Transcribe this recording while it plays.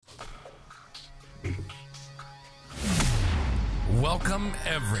Welcome,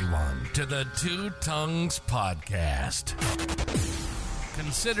 everyone, to the Two Tongues Podcast.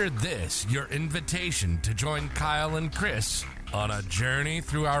 Consider this your invitation to join Kyle and Chris on a journey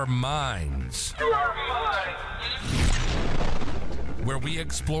through our minds. Where we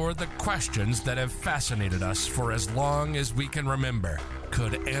explore the questions that have fascinated us for as long as we can remember.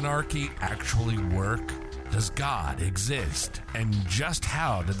 Could anarchy actually work? Does God exist? And just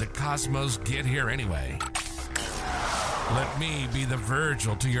how did the cosmos get here anyway? Let me be the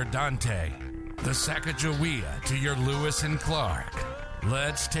Virgil to your Dante, the Sacagawea to your Lewis and Clark.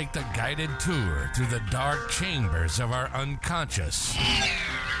 Let's take the guided tour through the dark chambers of our unconscious,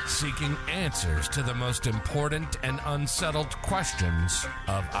 seeking answers to the most important and unsettled questions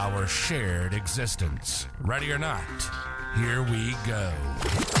of our shared existence. Ready or not, here we go.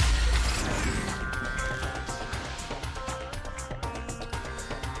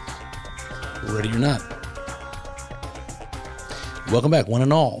 Ready or not. Welcome back, one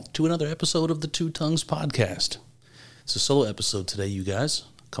and all, to another episode of the Two Tongues Podcast. It's a solo episode today, you guys,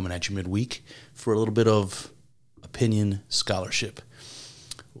 coming at you midweek for a little bit of opinion scholarship.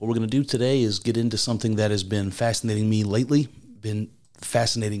 What we're going to do today is get into something that has been fascinating me lately, been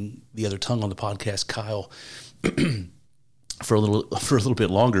fascinating the other tongue on the podcast, Kyle, for a little bit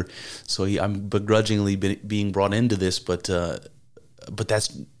longer. So I'm begrudgingly being brought into this, but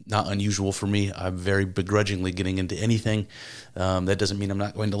that's not unusual for me. I'm very begrudgingly getting into anything. That doesn't mean I'm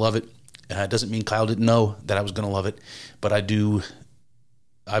not going to love it. It doesn't mean Kyle didn't know that I was going to love it, but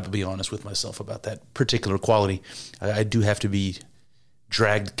I'll be honest with myself about that particular quality. I do have to be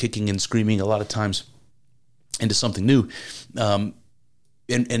dragged kicking and screaming a lot of times into something new.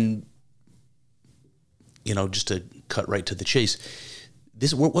 And you know, just to cut right to the chase,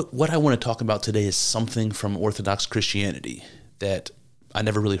 what I want to talk about today is something from Orthodox Christianity that I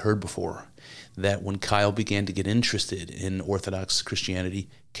never really heard before, that when Kyle began to get interested in Orthodox Christianity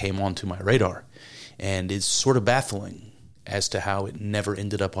came onto my radar. And it's sort of baffling as to how it never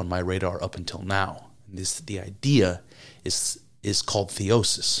ended up on my radar up until now. The idea is called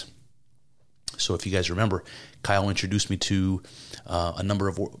Theosis. So if you guys remember, Kyle introduced me to a number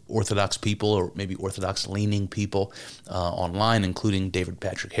of Orthodox people, or maybe Orthodox-leaning people online, including David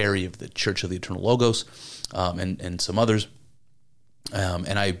Patrick Harry of the Church of the Eternal Logos, and some others.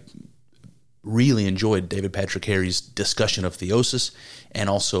 And I really enjoyed David Patrick Harry's discussion of Theosis and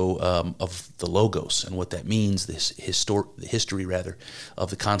also of the Logos and what that means, the history of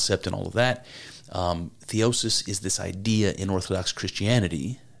the concept and all of that. Theosis is this idea in Orthodox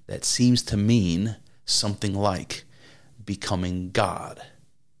Christianity that seems to mean something like becoming God.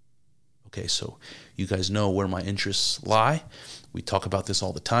 Okay, so you guys know where my interests lie. We talk about this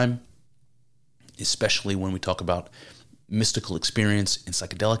all the time, especially when we talk about mystical experience and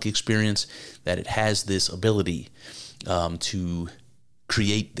psychedelic experience, that it has this ability to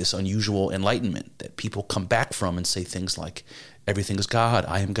create this unusual enlightenment that people come back from and say things like, everything is God,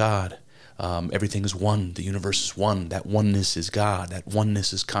 I am God, everything is one, the universe is one, that oneness is God, that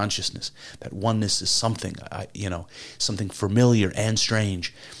oneness is consciousness, that oneness is something, something familiar and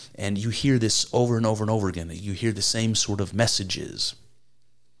strange. And you hear this over and over and over again. You hear the same sort of messages.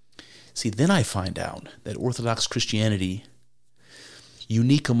 See, then I find out that Orthodox Christianity,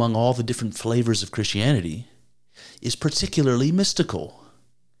 unique among all the different flavors of Christianity, is particularly mystical.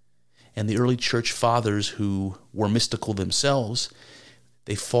 And the early church fathers who were mystical themselves,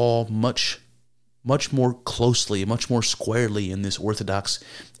 they fall much more closely, much more squarely in this Orthodox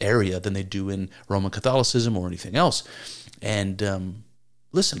area than they do in Roman Catholicism or anything else. And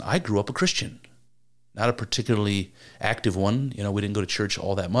listen, I grew up a Christian. Not a particularly active one. We didn't go to church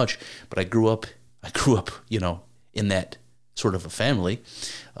all that much, but I grew up, in that sort of a family.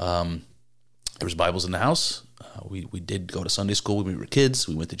 There was Bibles in the house. We did go to Sunday school when we were kids.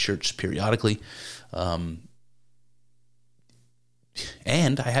 We went to church periodically.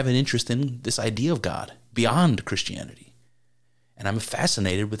 And I have an interest in this idea of God beyond Christianity. And I'm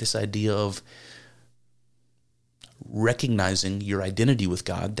fascinated with this idea of recognizing your identity with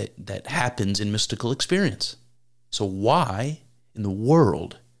God that happens in mystical experience. So why in the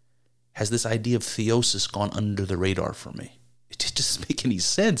world has this idea of theosis gone under the radar for me? It just doesn't make any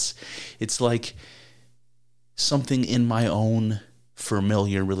sense. It's like something in my own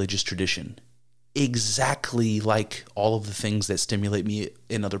familiar religious tradition, exactly like all of the things that stimulate me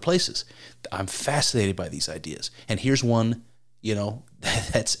in other places. I'm fascinated by these ideas. And here's one,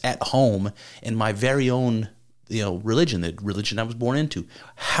 that's at home in my very own religion, the religion I was born into.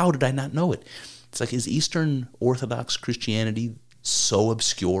 How did I not know it? It's like, is Eastern Orthodox Christianity so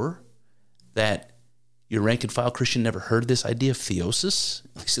obscure that your rank and file Christian never heard this idea of theosis,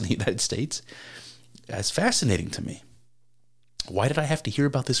 at least in the United States? It's fascinating to me. Why did I have to hear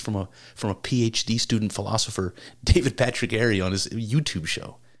about this from a PhD student philosopher, David Patrick Airy, on his YouTube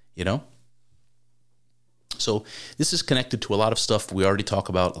show, you know? So this is connected to a lot of stuff we already talk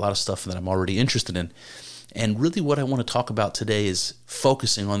about, a lot of stuff that I'm already interested in. And really what I want to talk about today is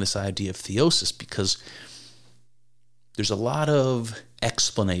focusing on this idea of theosis, because there's a lot of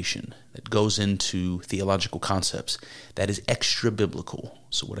explanation that goes into theological concepts that is extra biblical.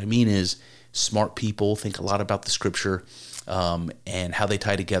 So what I mean is smart people think a lot about the scripture and how they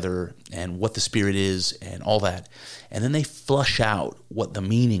tie together and what the Spirit is and all that. And then they flush out what the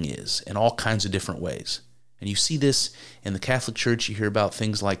meaning is in all kinds of different ways. And you see this in the Catholic Church. You hear about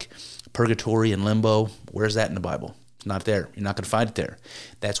things like purgatory and limbo. Where's that in the Bible? It's not there. You're not going to find it there.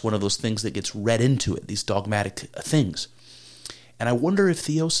 That's one of those things that gets read into it, these dogmatic things. And I wonder if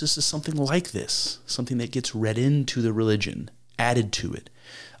theosis is something like this, something that gets read into the religion, added to it,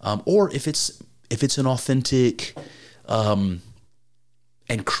 or if it's an authentic and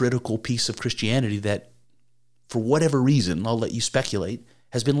critical piece of Christianity that, for whatever reason, I'll let you speculate,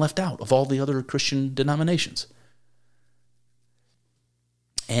 has been left out of all the other Christian denominations.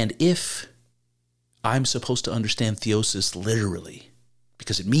 And if I'm supposed to understand theosis literally,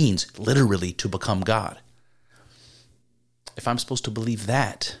 because it means literally to become God, if I'm supposed to believe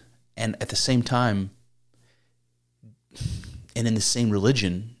that, and at the same time, and in the same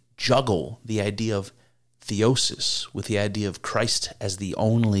religion, juggle the idea of theosis with the idea of Christ as the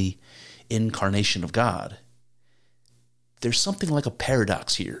only incarnation of God, there's something like a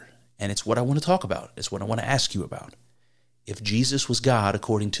paradox here, and it's what I want to talk about. It's what I want to ask you about. If Jesus was God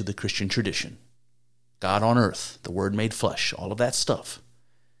according to the Christian tradition, God on earth, the Word made flesh, all of that stuff,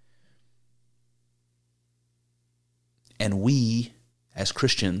 and we, as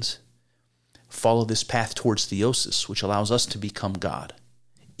Christians, follow this path towards theosis, which allows us to become God,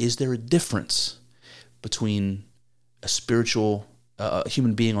 is there a difference between a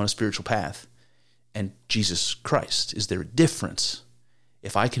human being on a spiritual path and Jesus Christ? Is there a difference?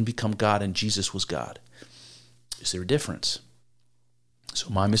 If I can become God and Jesus was God, is there a difference? So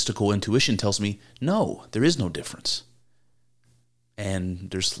my mystical intuition tells me, no, there is no difference.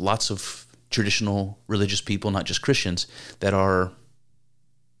 And there's lots of traditional religious people, not just Christians, that are,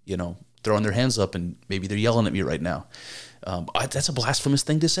 throwing their hands up, and maybe they're yelling at me right now. That's a blasphemous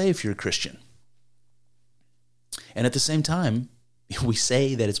thing to say if you're a Christian. And at the same time, we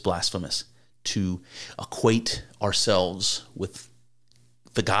say that it's blasphemous to equate ourselves with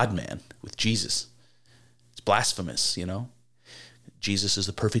the God-man, with Jesus. It's blasphemous, Jesus is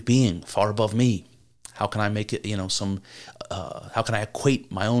the perfect being, far above me. How can I make it, how can I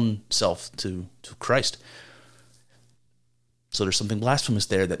equate my own self to Christ? So there's something blasphemous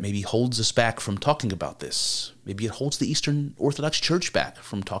there that maybe holds us back from talking about this. Maybe it holds the Eastern Orthodox Church back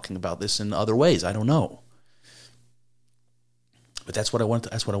from talking about this in other ways. I don't know. But that's what I want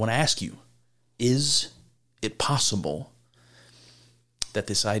to ask you. Is it possible that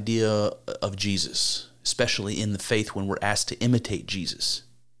this idea of Jesus, especially in the faith when we're asked to imitate Jesus,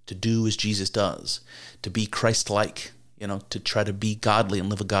 to do as Jesus does, to be Christ-like, to try to be godly and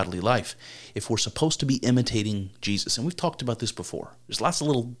live a godly life, if we're supposed to be imitating Jesus, and we've talked about this before, there's lots of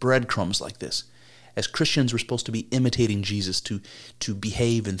little breadcrumbs like this. As Christians, we're supposed to be imitating Jesus to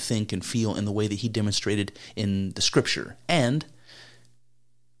behave and think and feel in the way that he demonstrated in the Scripture. And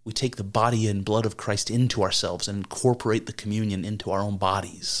we take the body and blood of Christ into ourselves and incorporate the communion into our own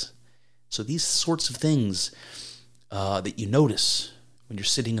bodies. So these sorts of things that you notice when you're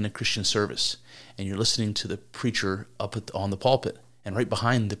sitting in a Christian service and you're listening to the preacher up on the pulpit, and right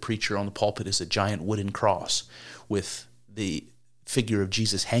behind the preacher on the pulpit is a giant wooden cross with the figure of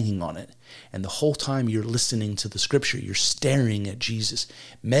Jesus hanging on it. And the whole time you're listening to the Scripture, you're staring at Jesus,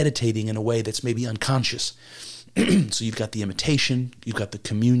 meditating in a way that's maybe unconscious. So you've got the imitation, you've got the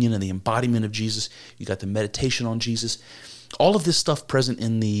communion and the embodiment of Jesus, you've got the meditation on Jesus, all of this stuff present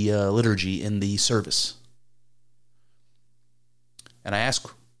in the liturgy, in the service. And I ask,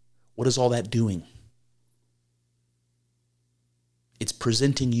 what is all that doing? It's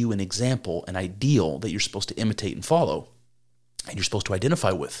presenting you an example, an ideal that you're supposed to imitate and follow, and you're supposed to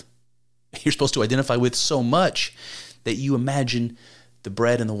identify with. You're supposed to identify with so much that you imagine the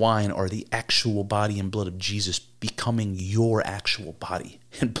bread and the wine are the actual body and blood of Jesus becoming your actual body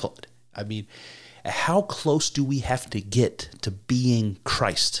and blood. I mean, how close do we have to get to being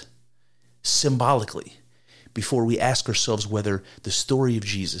Christ symbolically before we ask ourselves whether the story of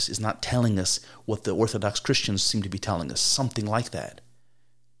Jesus is not telling us what the Orthodox Christians seem to be telling us, something like that?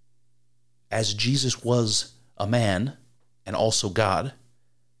 As Jesus was a man and also God,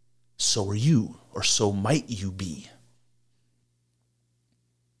 so are you, or so might you be.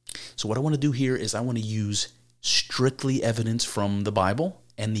 So what I want to do here is I want to use strictly evidence from the Bible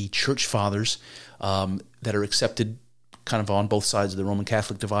and the church fathers that are accepted kind of on both sides of the Roman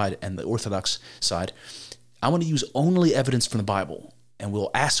Catholic divide and the Orthodox side. I want to use only evidence from the Bible, and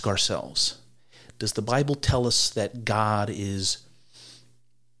we'll ask ourselves, does the Bible tell us that God is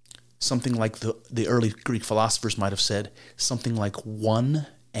something like the early Greek philosophers might have said, something like one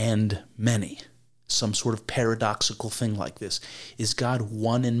and many? Some sort of paradoxical thing like this. Is God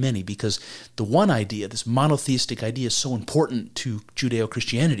one and many? Because the one idea, this monotheistic idea, is so important to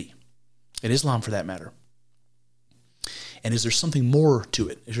Judeo-Christianity, and Islam for that matter. And is there something more to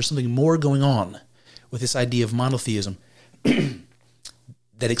it? Is there something more going on with this idea of monotheism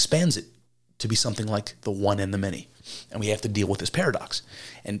that expands it to be something like the one and the many? And we have to deal with this paradox.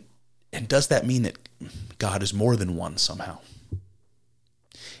 And does that mean that God is more than one somehow?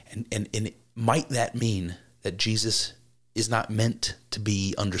 And might that mean that Jesus is not meant to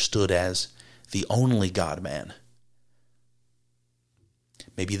be understood as the only God-man?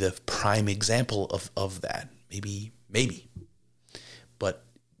 Maybe the prime example of that. Maybe. But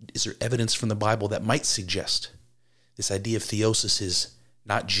is there evidence from the Bible that might suggest this idea of theosis is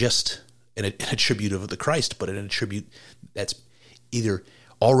not just an attribute of the Christ, but an attribute that's either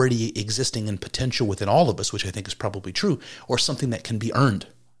already existing in potential within all of us, which I think is probably true, or something that can be earned?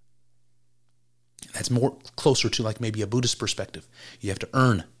 That's more closer to like maybe a Buddhist perspective. You have to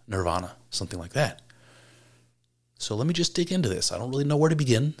earn nirvana, something like that. So let me just dig into this. I don't really know where to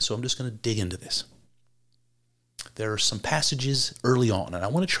begin, so I'm just going to dig into this. There are some passages early on, and I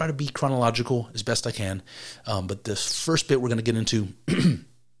want to try to be chronological as best I can, but the first bit we're going to get into,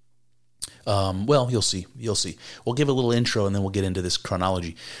 well, you'll see. We'll give a little intro, and then we'll get into this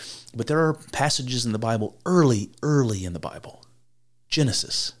chronology. But there are passages in the Bible, early in the Bible.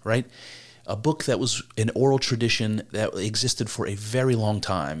 Genesis, right? A book that was an oral tradition that existed for a very long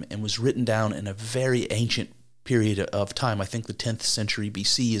time and was written down in a very ancient period of time. I think the 10th century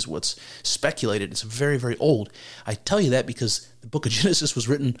BC is what's speculated. It's very, very old. I tell you that because the book of Genesis was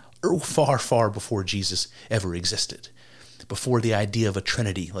written far, far before Jesus ever existed, before the idea of a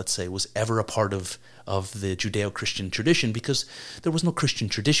Trinity, let's say, was ever a part of the Judeo-Christian tradition, because there was no Christian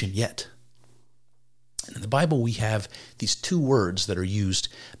tradition yet. And in the Bible, we have these two words that are used.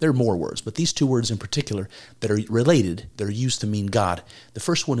 There are more words, but these two words in particular that are related, that are used to mean God. The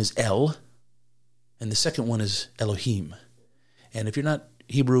first one is El, and the second one is Elohim. And if you're not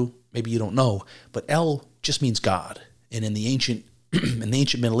Hebrew, maybe you don't know, but El just means God. And in the ancient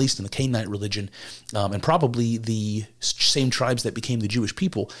Middle East, in the Canaanite religion, and probably the same tribes that became the Jewish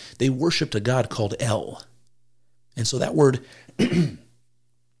people, they worshipped a God called El. And so that word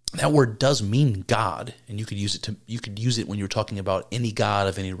that word does mean God, and you could use it when you're talking about any god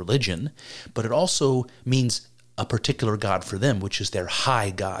of any religion, but it also means a particular God for them, which is their high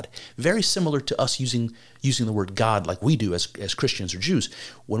God. Very similar to us using the word God like we do as Christians or Jews.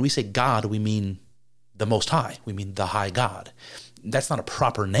 When we say God, we mean the Most High. We mean the high God. That's not a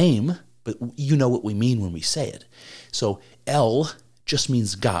proper name, but you know what we mean when we say it. So El just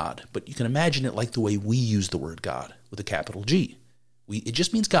means God, but you can imagine it like the way we use the word God with a capital G. It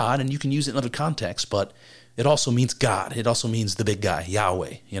just means God, and you can use it in other contexts, but it also means God. It also means the big guy,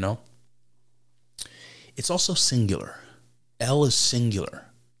 Yahweh, you know? It's also singular. El is singular,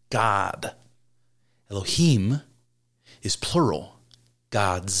 God. Elohim is plural,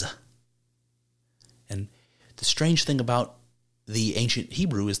 gods. And the strange thing about the ancient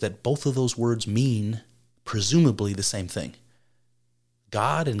Hebrew is that both of those words mean presumably the same thing.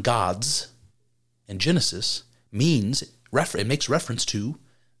 God and gods in Genesis means, it makes reference to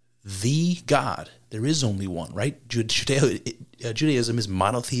the God. There is only one, right? Judaism is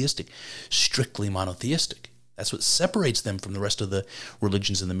monotheistic, strictly monotheistic. That's what separates them from the rest of the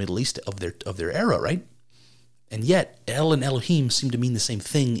religions in the Middle East of their era, right? And yet, El and Elohim seem to mean the same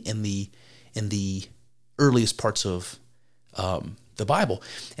thing in the earliest parts of the Bible.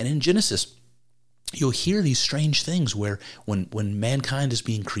 And in Genesis, you'll hear these strange things where when mankind is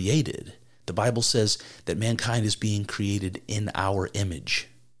being created, the Bible says that mankind is being created in our image.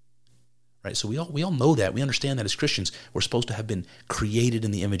 Right? So we all know that. We understand that as Christians, we're supposed to have been created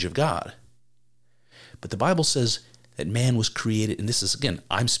in the image of God. But the Bible says that man was created, and this is, again,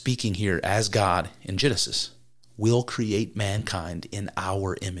 I'm speaking here as God in Genesis, will create mankind in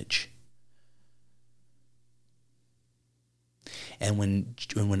our image. And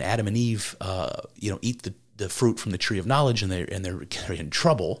when Adam and Eve eat the fruit from the tree of knowledge, and they're in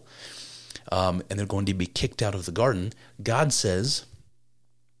trouble, and they're going to be kicked out of the garden, God says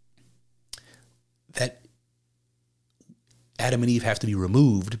that Adam and Eve have to be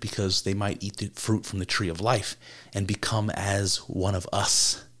removed because they might eat the fruit from the tree of life and become as one of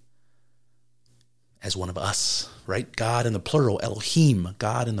us. as one of us, right? God in the plural, Elohim,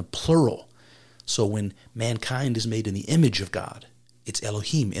 God in the plural. So when mankind is made in the image of God, it's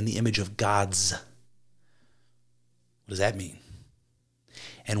Elohim, in the image of gods. What does that mean?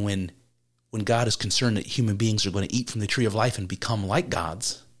 And when God is concerned that human beings are going to eat from the tree of life and become like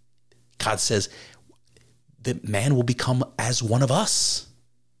gods, God says that man will become as one of us,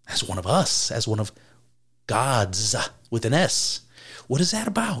 as one of gods with an S. What is that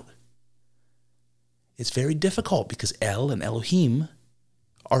about? It's very difficult because El and Elohim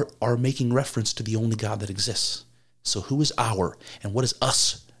are making reference to the only God that exists. So who is our, and what is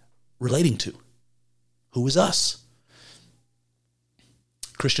us relating to? Who is us?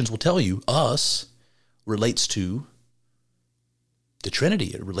 Christians will tell you us relates to the Trinity.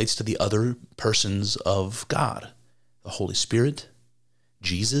 It relates to the other persons of God, the Holy Spirit,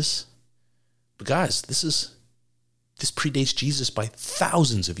 Jesus. But guys, this predates Jesus by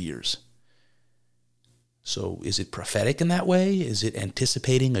thousands of years. So is it prophetic in that way? Is it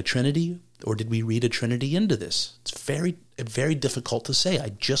anticipating a Trinity? Or did we read a Trinity into this? It's very, very difficult to say. I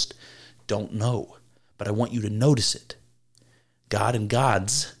just don't know. But I want you to notice it. God and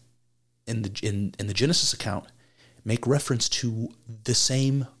gods in the Genesis account make reference to the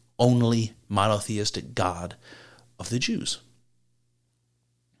same only monotheistic God of the Jews.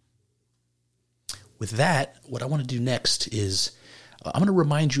 With that, what I want to do next is I'm going to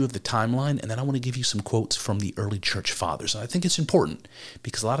remind you of the timeline, and then I want to give you some quotes from the early church fathers. And I think it's important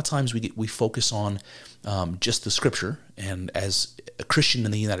because a lot of times we focus on just the scripture, and as a Christian in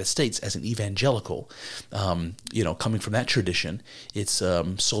the United States, as an evangelical, coming from that tradition, it's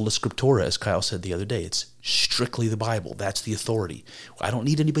sola scriptura, as Kyle said the other day. It's strictly the Bible. That's the authority. I don't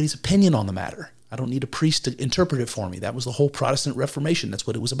need anybody's opinion on the matter. I don't need a priest to interpret it for me. That was the whole Protestant Reformation. That's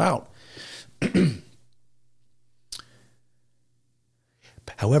what it was about.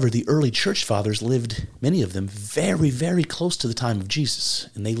 However, the early church fathers lived, many of them, very, very close to the time of Jesus.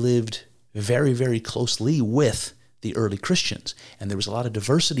 And they lived very, very closely with the early Christians. And there was a lot of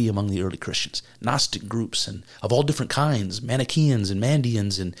diversity among the early Christians. Gnostic groups and of all different kinds, Manichaeans and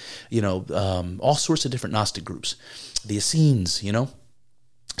Mandeans and, all sorts of different Gnostic groups. The Essenes,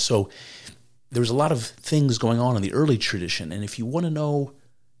 So there was a lot of things going on in the early tradition. And if you want to know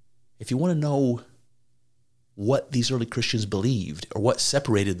what these early Christians believed or what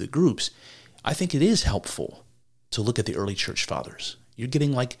separated the groups, I think it is helpful to look at the early church fathers. You're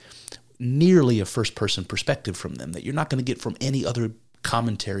getting like nearly a first-person perspective from them that you're not going to get from any other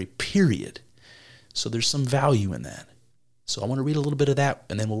commentary, period. So there's some value in that. So I want to read a little bit of that,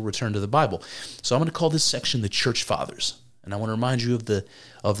 and then we'll return to the Bible. So I'm going to call this section the Church Fathers, and I want to remind you of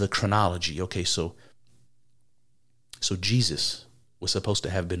the chronology. Okay, so Jesus was supposed to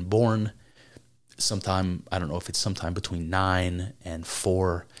have been born sometime, I don't know if it's sometime between 9 and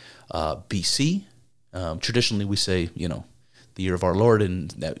 4 BC. Traditionally, we say, the year of our Lord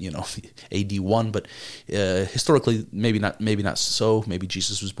and AD 1, but historically, maybe not so. Maybe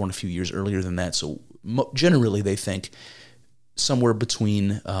Jesus was born a few years earlier than that. So generally, they think somewhere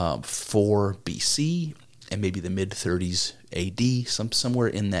between 4 BC and maybe the mid-30s AD, somewhere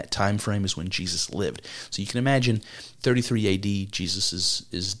in that time frame is when Jesus lived. So you can imagine 33 AD, Jesus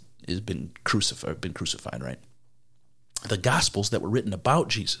is been crucified, right? The Gospels that were written about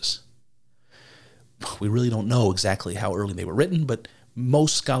Jesus, we really don't know exactly how early they were written, but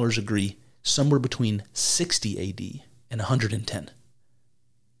most scholars agree somewhere between 60 AD and 110.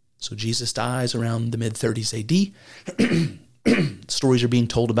 So Jesus dies around the mid-30s AD. Stories are being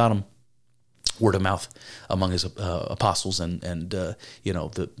told about him, word of mouth among his apostles and the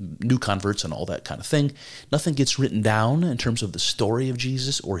new converts and all that kind of thing. Nothing gets written down in terms of the story of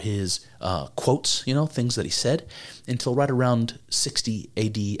Jesus or his quotes, things that he said, until right around 60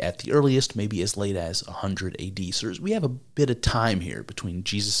 AD at the earliest, maybe as late as 100 AD. So we have a bit of time here between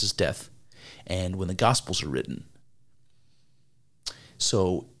Jesus' death and when the Gospels are written.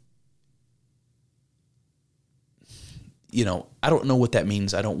 So I don't know what that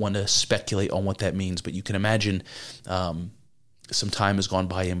means. I don't want to speculate on what that means, but you can imagine some time has gone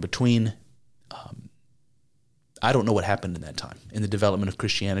by in between. I don't know what happened in that time, in the development of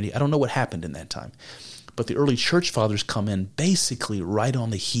Christianity. I don't know what happened in that time. But the early church fathers come in basically right on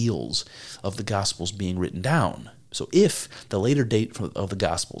the heels of the Gospels being written down. So if the later date of the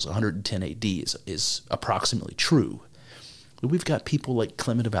Gospels, 110 AD, is approximately true, we've got people like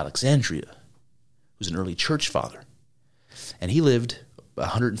Clement of Alexandria, who's an early church father. And he lived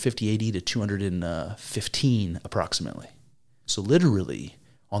 150 AD to 215 approximately. So literally,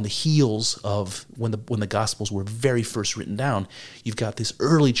 on the heels of when the Gospels were very first written down, you've got this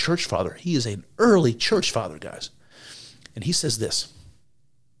early church father. He is an early church father, guys. And he says this: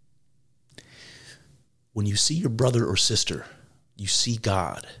 When you see your brother or sister, you see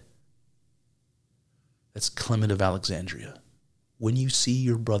God. That's Clement of Alexandria. When you see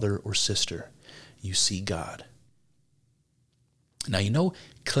your brother or sister, you see God. Now, you know,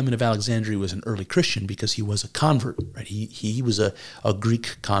 Clement of Alexandria was an early Christian because he was a convert, right? He was a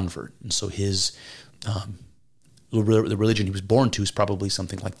Greek convert. And so the religion he was born to is probably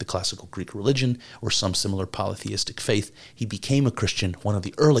something like the classical Greek religion or some similar polytheistic faith. He became a Christian, one of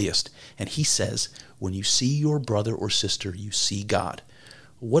the earliest, and he says, when you see your brother or sister, you see God.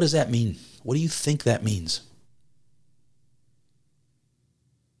 What does that mean? What do you think that means?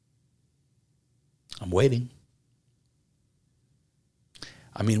 I'm waiting.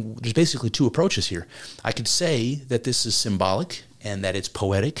 I mean, there's basically two approaches here. I could say that this is symbolic and that it's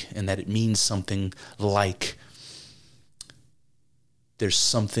poetic and that it means something like there's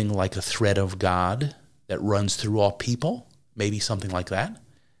something like a thread of God that runs through all people, maybe something like that.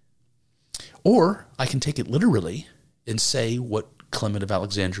 Or I can take it literally and say what Clement of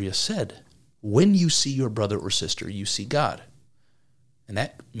Alexandria said. When you see your brother or sister, you see God. And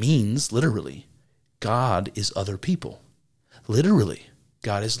that means, literally, God is other people. Literally,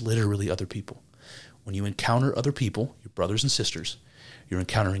 God is literally other people. When you encounter other people, your brothers and sisters, you're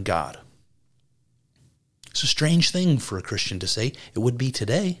encountering God. It's a strange thing for a Christian to say. It would be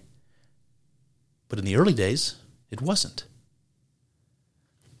today. But in the early days, it wasn't.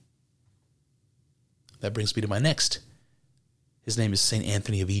 That brings me to my next. His name is St.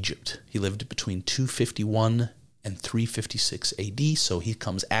 Anthony of Egypt. He lived between 251 and 356 AD, so he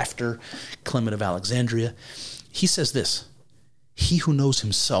comes after Clement of Alexandria. He says this, he who knows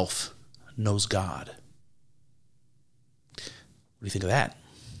himself knows God. What do you think of that?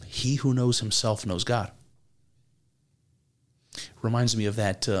 He who knows himself knows God. Reminds me of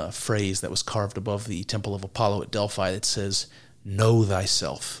that phrase that was carved above the Temple of Apollo at Delphi that says, know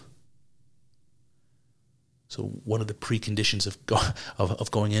thyself. So one of the preconditions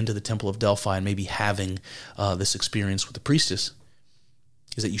of going into the Temple of Delphi and maybe having this experience with the priestess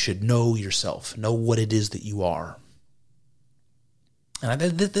is that you should know yourself, know what it is that you are. And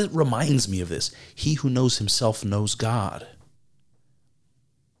that reminds me of this. He who knows himself knows God.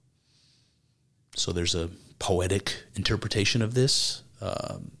 So there's a poetic interpretation of this,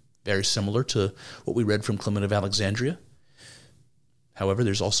 very similar to what we read from Clement of Alexandria. However,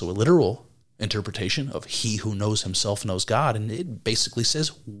 there's also a literal interpretation of he who knows himself knows God, and it basically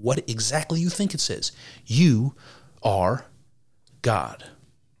says what exactly you think it says. You are God.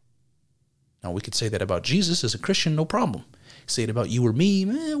 Now, we could say that about Jesus as a Christian, no problem. Say it about you or me,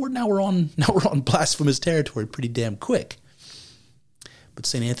 we're on blasphemous territory pretty damn quick. But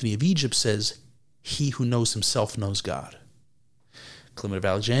St. Anthony of Egypt says, he who knows himself knows God. Clement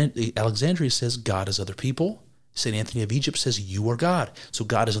of Alexandria says God is other people. St. Anthony of Egypt says you are God. So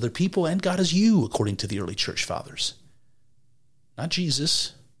God is other people and God is you, according to the early church fathers. Not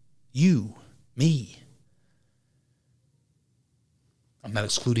Jesus, you, me. I'm not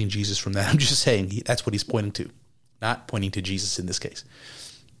excluding Jesus from that. I'm just saying that's what he's pointing to, not pointing to Jesus in this case.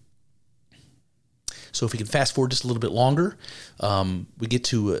 So if we can fast forward just a little bit longer, we get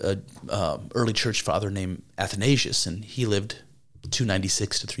to an early church father named Athanasius, and he lived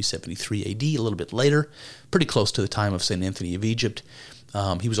 296 to 373 AD, a little bit later, pretty close to the time of St. Anthony of Egypt.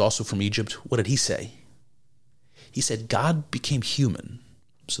 He was also from Egypt. What did he say? He said, God became human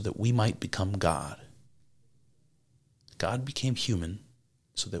so that we might become God. God became human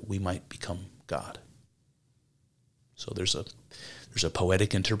so that we might become God. So there's a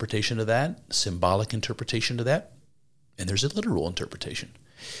poetic interpretation of that, a symbolic interpretation of that, and there's a literal interpretation.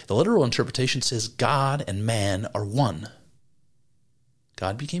 The literal interpretation says God and man are one.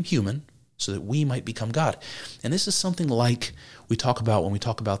 God became human so that we might become God. And this is something like we talk about when we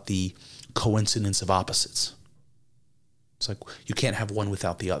talk about the coincidence of opposites. It's like you can't have one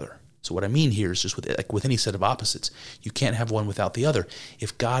without the other. So what I mean here is just with any set of opposites, you can't have one without the other.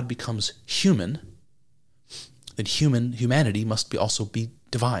 If God becomes human, then humanity must also be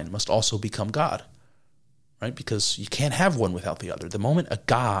divine, must also become God, right? Because you can't have one without the other. The moment a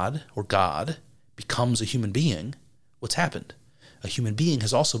God or God becomes a human being, what's happened? A human being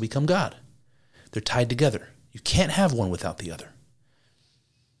has also become God. They're tied together. You can't have one without the other.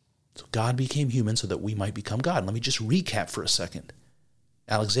 So God became human so that we might become God. Let me just recap for a second.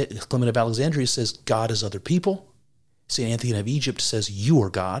 Clement of Alexandria says God is other people. St. Anthony of Egypt says you are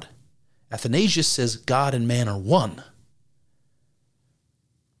God. Athanasius says God and man are one.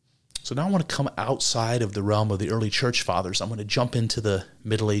 So now I want to come outside of the realm of the early church fathers. I'm going to jump into the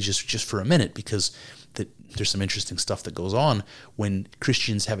Middle Ages just for a minute because there's some interesting stuff that goes on when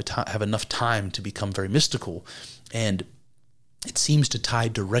Christians have enough time to become very mystical. And it seems to tie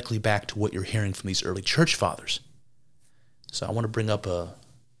directly back to what you're hearing from these early church fathers. So I want to bring up a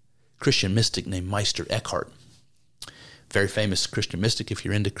Christian mystic named Meister Eckhart. Very famous Christian mystic. If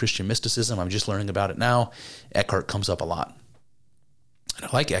you're into Christian mysticism, I'm just learning about it now. Eckhart comes up a lot. And I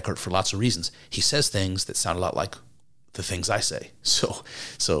like Eckhart for lots of reasons. He says things that sound a lot like the things I say. So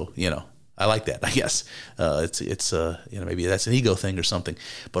I like that, I guess. It's maybe that's an ego thing or something.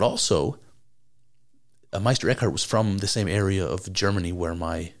 But also, Meister Eckhart was from the same area of Germany where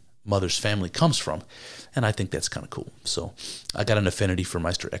my mother's family comes from, and I think that's kind of cool. So I got an affinity for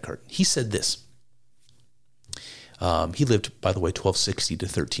Meister Eckhart. He said this. He lived, by the way, 1260 to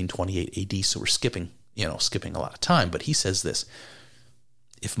 1328 AD, so we're skipping a lot of time, but he says this: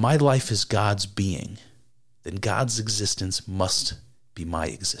 if my life is God's being, then God's existence must be my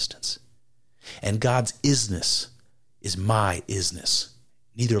existence. And God's isness is my isness,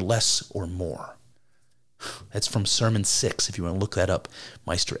 neither less or more. That's from Sermon 6, if you want to look that up,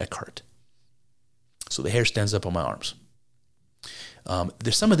 Meister Eckhart. So the hair stands up on my arms.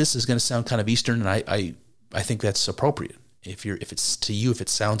 There's some of this is going to sound kind of Eastern, and I think that's appropriate. If it's to you, if it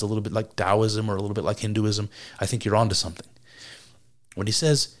sounds a little bit like Taoism or a little bit like Hinduism, I think you're onto something. When he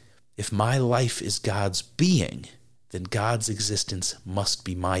says, if my life is God's being, then God's existence must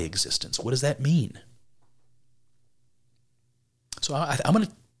be my existence. What does that mean? So I'm going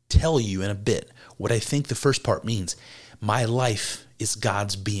to tell you in a bit what I think the first part means. My life is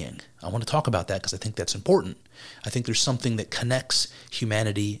God's being. I want to talk about that because I think that's important. I think there's something that connects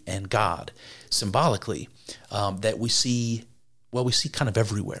humanity and God symbolically that we see kind of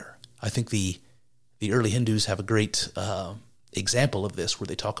everywhere. I think the early Hindus have a great example of this where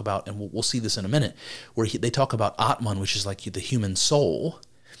they talk about, and we'll see this in a minute, where they talk about Atman, which is like the human soul,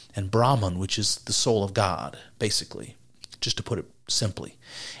 and Brahman, which is the soul of God, basically, just to put it simply.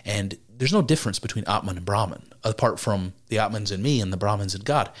 And there's no difference between Atman and Brahman, apart from the Atman's in me and the Brahman's in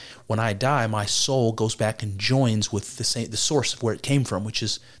God. When I die, my soul goes back and joins with the source of where it came from, which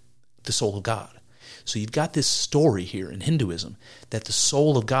is the soul of God. So you've got this story here in Hinduism that the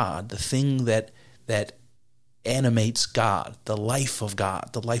soul of God, the thing that animates God, the life of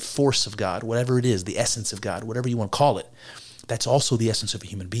God, the life force of God, whatever it is, the essence of God, whatever you want to call it, that's also the essence of a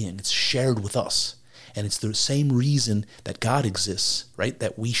human being. It's shared with us. And it's the same reason that God exists, right?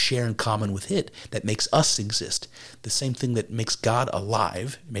 That we share in common with it, that makes us exist. The same thing that makes God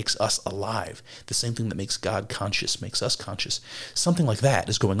alive makes us alive. The same thing that makes God conscious makes us conscious. Something like that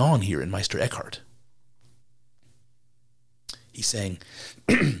is going on here in Meister Eckhart. He's saying,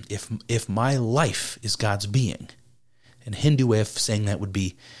 if my life is God's being, and a Hindu way of saying that would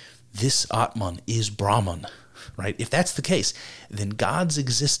be, this Atman is Brahman, right? If that's the case, then God's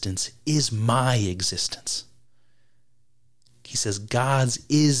existence is my existence. He says God's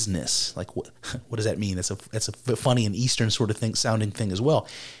isness. Like what does that mean? That's a funny and Eastern sort of sounding thing as well.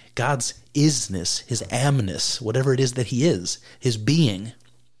 God's isness, his amness, whatever it is that he is, his being,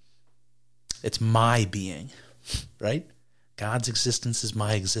 it's my being, right? God's existence is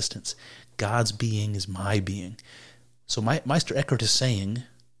my existence. God's being is my being. So Meister Eckhart is saying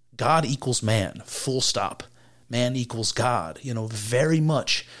God equals man, full stop. Man equals God, very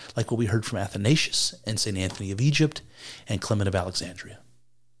much like what we heard from Athanasius and St. Anthony of Egypt and Clement of Alexandria.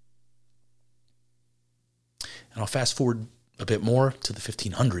 And I'll fast forward a bit more to the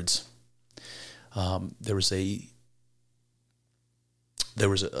 1500s. There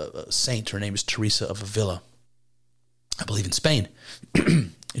was a saint, her name is Teresa of Avila, I believe in Spain,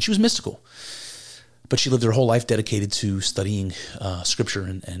 and she was mystical. But she lived her whole life dedicated to studying Scripture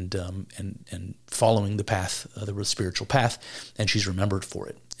and following the path, the spiritual path, and she's remembered for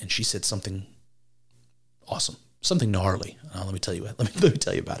it. And she said something awesome, something gnarly. Let me tell you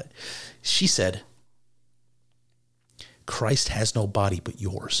about it. She said, "Christ has no body but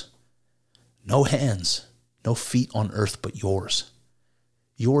yours, no hands, no feet on earth but yours.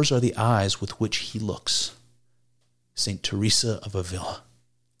 Yours are the eyes with which he looks." Saint Teresa of Avila.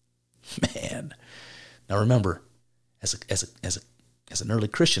 Man. Now remember, as an early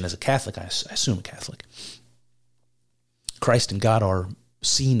Christian, as a Catholic, I assume a Catholic, Christ and God are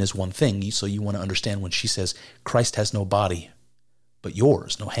seen as one thing. So you want to understand when she says, Christ has no body but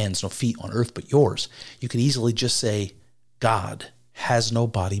yours, no hands, no feet on earth but yours. You could easily just say, God has no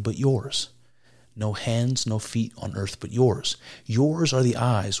body but yours. No hands, no feet on earth but yours. Yours are the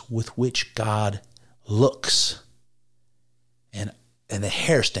eyes with which God looks. And the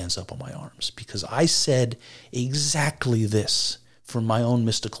hair stands up on my arms because I said exactly this from my own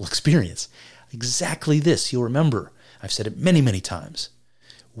mystical experience. Exactly this. You'll remember, I've said it many, many times.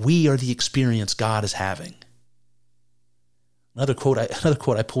 We are the experience God is having. Another quote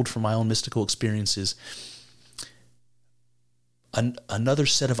I pulled from my own mystical experience is, another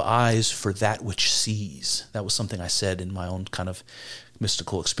set of eyes for that which sees. That was something I said in my own kind of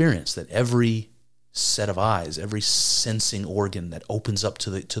mystical experience, that every set of eyes, every sensing organ that opens up to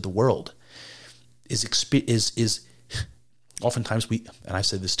the world is oftentimes and I've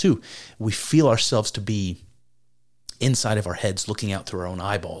said this too, we feel ourselves to be inside of our heads looking out through our own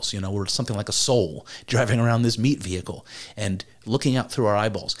eyeballs. We're something like a soul driving around this meat vehicle and looking out through our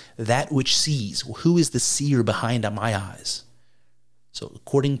eyeballs. That which sees, who is the seer behind my eyes? So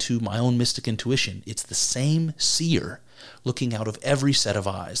according to my own mystic intuition, it's the same seer looking out of every set of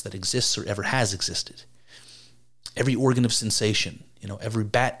eyes that exists or ever has existed. Every organ of sensation, every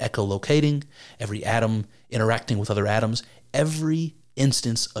bat echolocating, every atom interacting with other atoms, every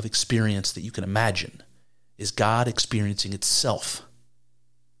instance of experience that you can imagine is God experiencing itself.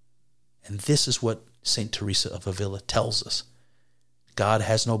 And this is what St. Teresa of Avila tells us. God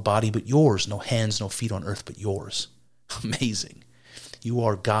has no body but yours, no hands, no feet on earth but yours. Amazing. You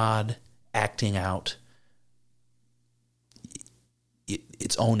are God acting out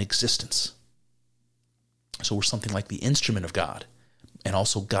its own existence. So we're something like the instrument of God and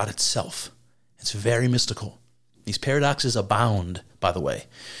also God itself. It's very mystical. These paradoxes abound, by the way,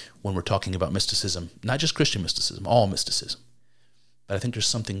 when we're talking about mysticism, not just Christian mysticism, all mysticism. But I think there's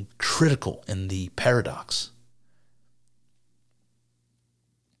something critical in the paradox.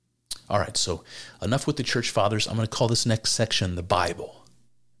 All right, so enough with the church fathers. I'm going to call this next section the Bible.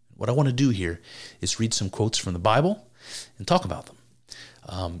 What I want to do here is read some quotes from the Bible and talk about them.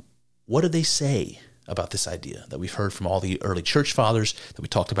 What do they say about this idea that we've heard from all the early church fathers, that we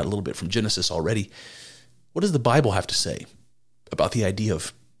talked about a little bit from Genesis already? What does the Bible have to say about the idea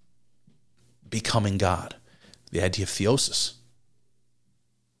of becoming God, the idea of theosis?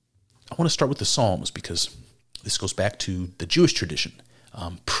 I want to start with the Psalms because this goes back to the Jewish tradition,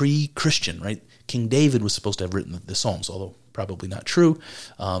 pre-Christian, right? King David was supposed to have written the Psalms, although probably not true,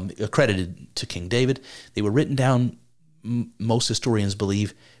 accredited to King David. They were written down, most historians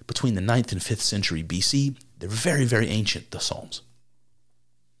believe, between the 9th and 5th century BC. They're very, very ancient, the Psalms.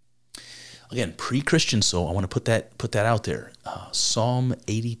 Again, pre-Christian, so I want to put that out there. Psalm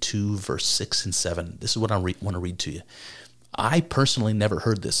 82, verse 6 and 7. This is what I want to read to you. I personally never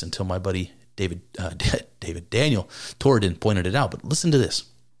heard this until my buddy Daniel Torridon pointed it out, but listen to this.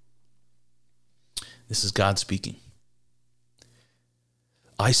 This is God speaking.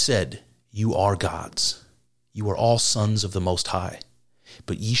 I said, you are gods. You are all sons of the Most High,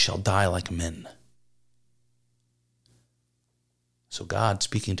 but ye shall die like men. So God,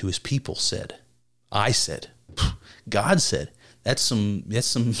 speaking to his people, said, I said, God said. That's some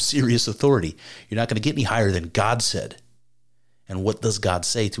serious authority. You're not going to get any higher than God said. And what does God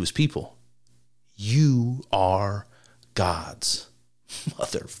say to his people? You are gods.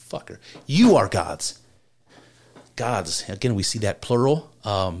 Motherfucker. You are gods. Gods. Again, we see that plural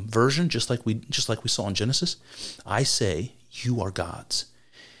version, just like we saw in Genesis. I say, you are gods.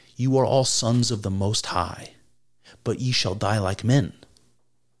 You are all sons of the Most High, but ye shall die like men.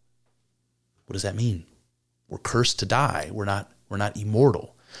 What does that mean? We're cursed to die. We're not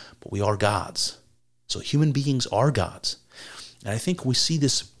immortal, but we are gods. So human beings are gods. And I think we see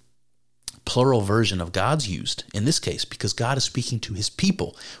this plural version of gods used in this case because God is speaking to his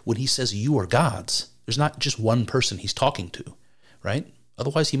people. When he says you are gods, there's not just one person he's talking to, right?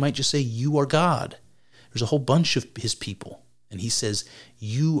 Otherwise he might just say you are God. There's a whole bunch of his people. And he says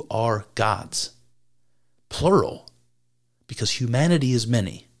you are gods. Plural. Because humanity is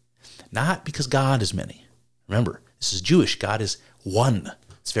many. Not because God is many. Remember, this is Jewish. God is one.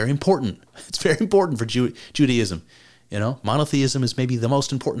 It's very important. It's very important for Judaism. Monotheism is maybe the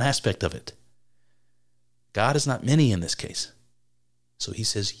most important aspect of it. God is not many in this case. So he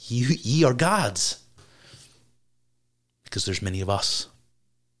says, ye are gods. Because there's many of us.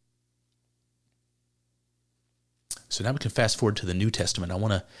 So now we can fast forward to the New Testament. I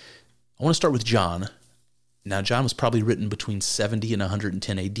want to start with John. Now, John was probably written between 70 and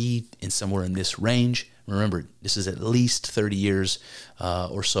 110 AD, and somewhere in this range. Remember, this is at least 30 years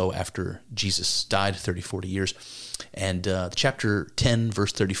or so after Jesus died, 30, 40 years. And chapter 10,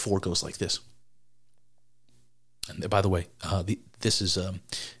 verse 34 goes like this. And by the way, this is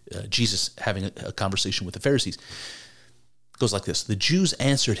Jesus having a conversation with the Pharisees. It goes like this. The Jews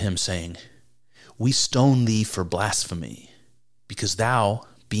answered him, saying, we stone thee for blasphemy, because thou,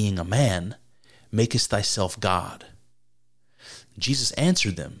 being a man, makest thyself God. Jesus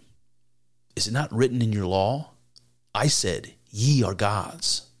answered them, is it not written in your law? I said, ye are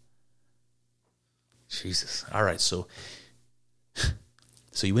gods. Jesus. All right, so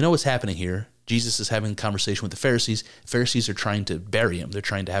we know what's happening here. Jesus is having a conversation with the Pharisees. Pharisees are trying to bury him. They're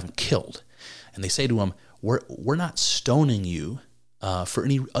trying to have him killed. And they say to him, we're not stoning you for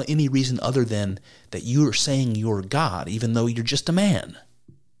any reason other than that you are saying you're God, even though you're just a man.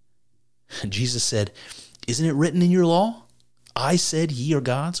 And Jesus said, isn't it written in your law? I said ye are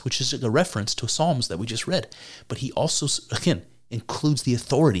gods, which is a reference to Psalms that we just read. But he also, again, includes the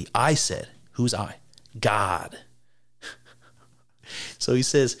authority. I said. Who's I? God. So he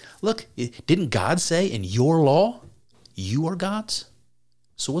says, look, didn't God say in your law, you are gods?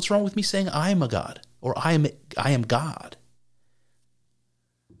 So what's wrong with me saying I am a God or I am God?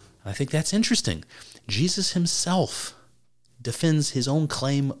 I think that's interesting. Jesus himself defends his own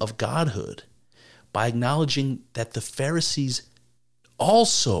claim of godhood by acknowledging that the Pharisees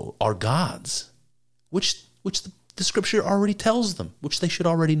also are gods, which the scripture already tells them, which they should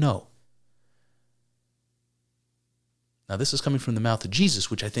already know. Now, this is coming from the mouth of Jesus,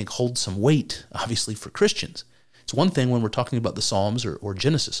 which I think holds some weight, obviously, for Christians. It's one thing when we're talking about the Psalms or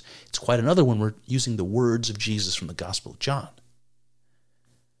Genesis. It's quite another when we're using the words of Jesus from the Gospel of John.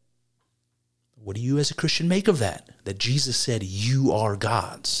 What do you as a Christian make of that? That Jesus said, you are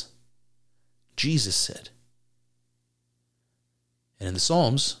gods. Jesus said. And in the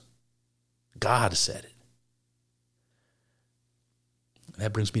Psalms, God said it. And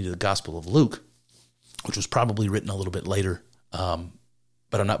that brings me to the Gospel of Luke, which was probably written a little bit later,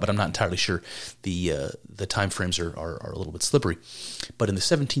 but I'm not entirely sure. The time frames are a little bit slippery. But in the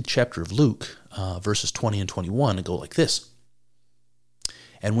 17th chapter of Luke, verses 20 and 21, it go like this.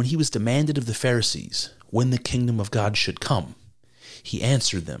 And when he was demanded of the Pharisees when the kingdom of God should come, he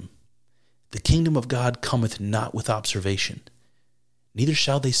answered them, the kingdom of God cometh not with observation, neither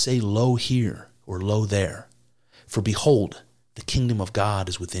shall they say, lo here, or lo there. For behold, the kingdom of God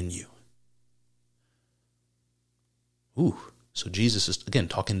is within you. Ooh, so Jesus is, again,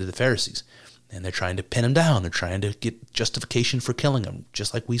 talking to the Pharisees, and they're trying to pin him down. They're trying to get justification for killing him,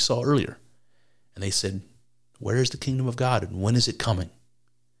 just like we saw earlier. And they said, where is the kingdom of God, and when is it coming?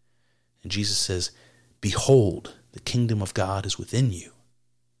 And Jesus says, behold, the kingdom of God is within you.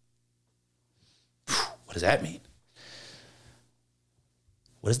 What does that mean?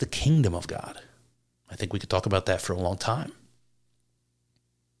 What is the kingdom of God? I think we could talk about that for a long time.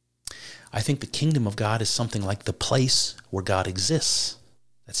 I think the kingdom of God is something like the place where God exists.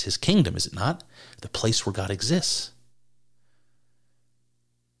 That's his kingdom, is it not? The place where God exists.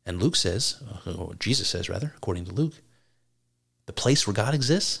 And Luke says, or Jesus says rather, according to Luke, the place where God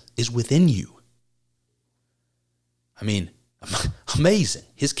exists is within you. I mean, amazing.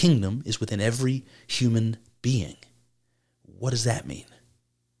 His kingdom is within every human being. What does that mean?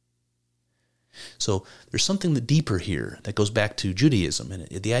 So there's something deeper here that goes back to Judaism, and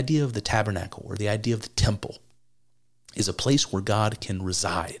the idea of the tabernacle or the idea of the temple is a place where God can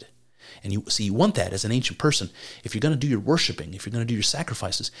reside. And you want that as an ancient person. If you're going to do your worshiping, if you're going to do your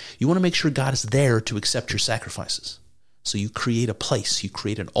sacrifices, you want to make sure God is there to accept your sacrifices. So you create a place, you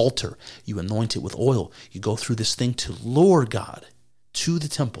create an altar, you anoint it with oil, you go through this thing to lure God to the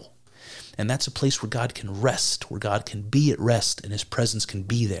temple. And that's a place where God can rest, where God can be at rest, and his presence can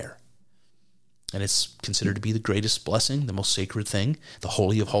be there. And it's considered to be the greatest blessing, the most sacred thing, the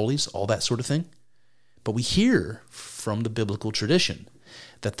Holy of Holies, all that sort of thing. But we hear from the biblical tradition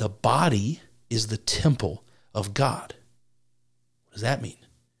that the body is the temple of God. What does that mean?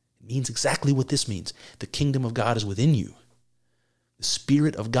 It means exactly what this means. The kingdom of God is within you. The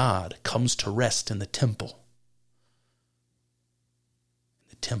Spirit of God comes to rest in the temple.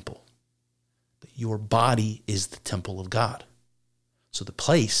 The temple. Your body is the temple of God. So the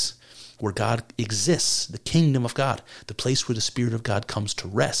place where God exists, the kingdom of God, the place where the Spirit of God comes to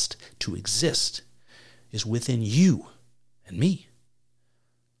rest, to exist, is within you and me.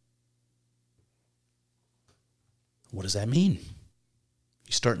 What does that mean?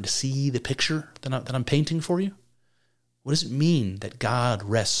 You starting to see the picture that I'm painting for you? What does it mean that God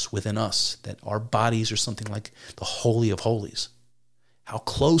rests within us, that our bodies are something like the Holy of Holies? How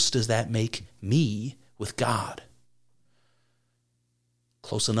close does that make me with God?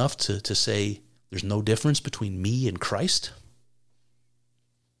 Close enough to say there's no difference between me and Christ?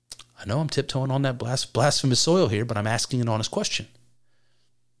 I know I'm tiptoeing on that blasphemous soil here, but I'm asking an honest question.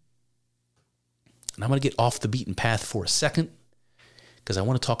 And I'm going to get off the beaten path for a second because I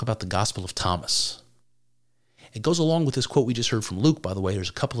want to talk about the Gospel of Thomas. It goes along with this quote we just heard from Luke, by the way. There's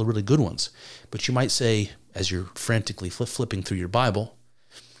a couple of really good ones. But you might say, as you're frantically flipping through your Bible,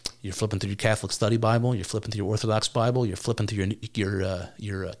 you're flipping through your Catholic Study Bible, you're flipping through your Orthodox Bible, you're flipping through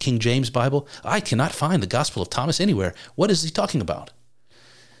your King James Bible. I cannot find the Gospel of Thomas anywhere. What is he talking about?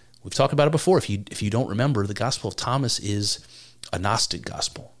 We've talked about it before. If you don't remember, the Gospel of Thomas is a Gnostic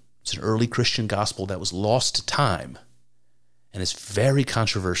gospel. It's an early Christian gospel that was lost to time, and it's very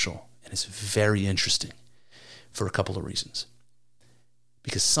controversial, and it's very interesting. for a couple of reasons.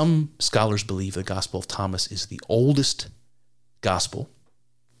 Because some scholars believe the Gospel of Thomas is the oldest gospel,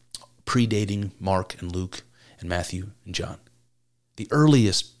 predating Mark and Luke and Matthew and John. The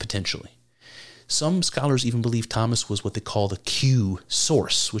earliest, potentially. Some scholars even believe Thomas was what they call the Q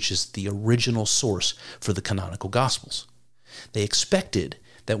source, which is the original source for the canonical Gospels. They expected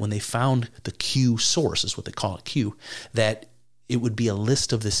that when they found the Q source, is what they call it, Q, that it would be a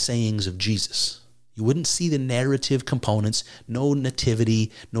list of the sayings of Jesus. You wouldn't see the narrative components, no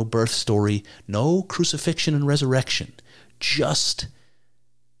nativity, no birth story, no crucifixion and resurrection, just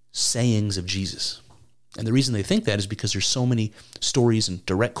sayings of Jesus. And the reason they think that is because there's so many stories and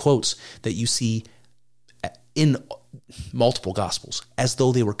direct quotes that you see in multiple Gospels, as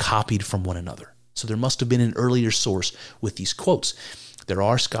though they were copied from one another. So there must have been an earlier source with these quotes. There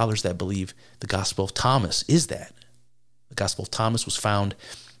are scholars that believe the Gospel of Thomas is that. The Gospel of Thomas was found,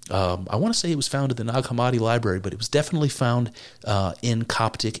 I want to say it was found at the Nag Hammadi Library, but it was definitely found in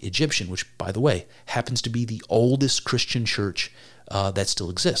Coptic Egyptian, which, by the way, happens to be the oldest Christian church that still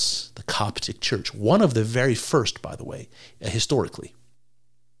exists, the Coptic Church. One of the very first, by the way, historically.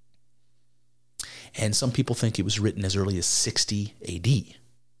 And some people think it was written as early as 60 AD,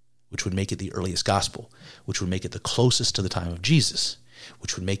 which would make it the earliest gospel, which would make it the closest to the time of Jesus,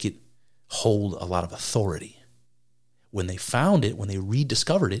 which would make it hold a lot of authority. When they found it, when they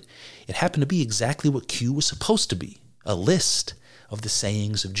rediscovered it, it happened to be exactly what Q was supposed to be, a list of the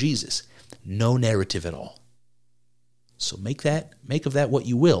sayings of Jesus. No narrative at all. So make of that what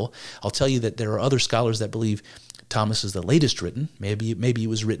you will. I'll tell you that there are other scholars that believe Thomas is the latest written. Maybe it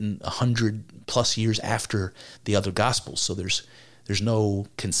was written 100 plus years after the other Gospels. So there's no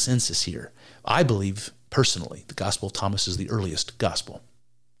consensus here. I believe, personally, the Gospel of Thomas is the earliest gospel.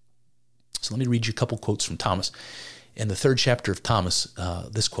 So let me read you a couple quotes from Thomas. In the 3rd chapter of Thomas,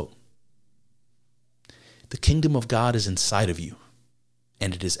 this quote: "The kingdom of God is inside of you,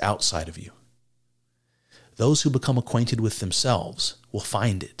 and it is outside of you. Those who become acquainted with themselves will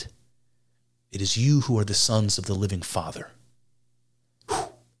find it. It is you who are the sons of the living Father." Whew.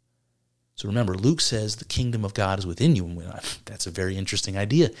 So remember, Luke says the kingdom of God is within you. And that's a very interesting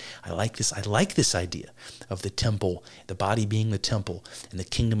idea. I like this idea of the temple, the body being the temple, and the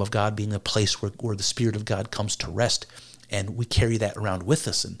kingdom of God being the place where the Spirit of God comes to rest. And we carry that around with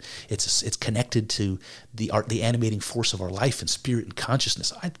us, and it's connected to the animating force of our life and spirit and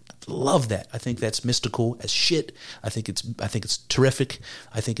consciousness. I love that. I think that's mystical as shit. I think it's terrific.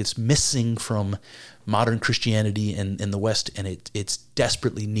 I think it's missing from modern Christianity in the West, and it's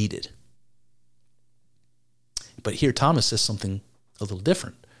desperately needed. But here Thomas says something a little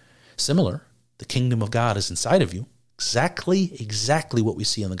different. Similar, the kingdom of God is inside of you. Exactly what we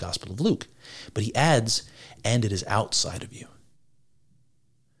see in the Gospel of Luke. But he adds, and it is outside of you.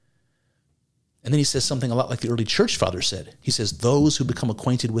 And then he says something a lot like the early church father said. He says, those who become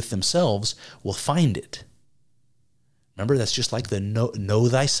acquainted with themselves will find it. Remember, that's just like the know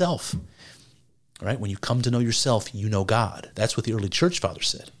thyself. Right? When you come to know yourself, you know God. That's what the early church father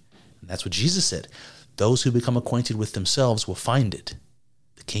said. And that's what Jesus said. Those who become acquainted with themselves will find it,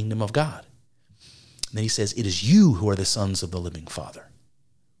 the kingdom of God. And then he says, it is you who are the sons of the living Father,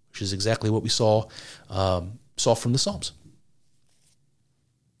 which is exactly what we saw from the Psalms.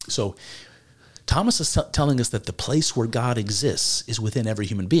 So Thomas is telling us that the place where God exists is within every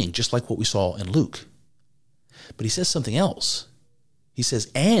human being, just like what we saw in Luke. But he says something else. He says,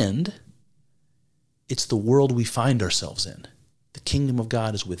 and it's the world we find ourselves in. The kingdom of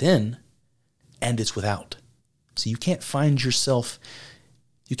God is within, and it's without. So you can't find yourself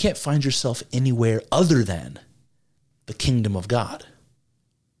anywhere other than the kingdom of God.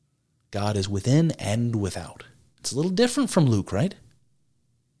 God is within and without. It's a little different from Luke, right?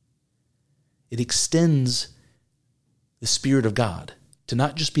 It extends the Spirit of God to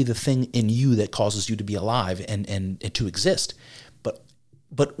not just be the thing in you that causes you to be alive and to exist, but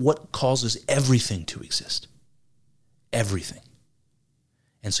what causes everything to exist. Everything.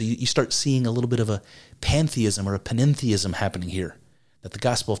 And so you start seeing a little bit of a pantheism or a panentheism happening here. That the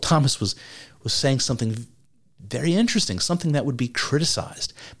Gospel of Thomas was saying something very interesting, something that would be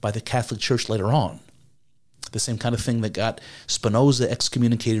criticized by the Catholic Church later on. The same kind of thing that got Spinoza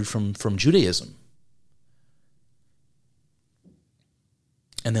excommunicated from Judaism.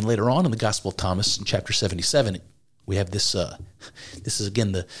 And then later on in the Gospel of Thomas, in chapter 77, we have this, this is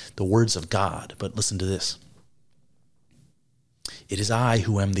again the words of God, but listen to this. It is I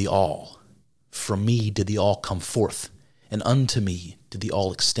who am the all. From me did the all come forth, and unto me did the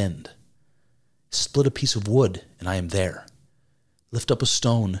all extend. Split a piece of wood, and I am there. Lift up a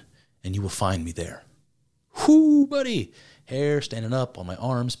stone, and you will find me there. Whoo, buddy. Hair standing up on my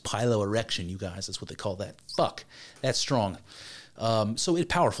arms. Piloerection, you guys. That's what they call that. Fuck. That's strong. So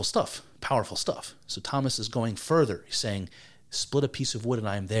it's powerful stuff. Powerful stuff. So Thomas is going further. He's saying, split a piece of wood and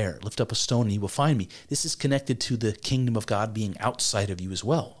I am there. Lift up a stone and you will find me. This is connected to the kingdom of God being outside of you as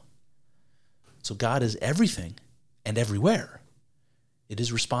well. So God is everything and everywhere. It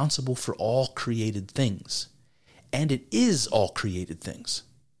is responsible for all created things. And it is all created things.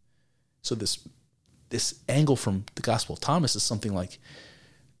 So this angle from the Gospel of Thomas is something like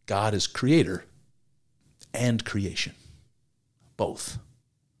God is creator and creation. Both.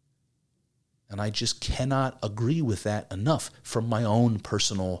 And I just cannot agree with that enough from my own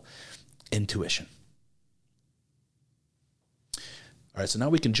personal intuition. All right, so now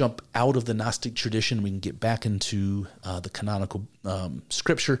we can jump out of the Gnostic tradition. We can get back into the canonical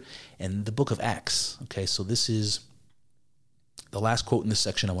scripture and the book of Acts. Okay, so this is the last quote in this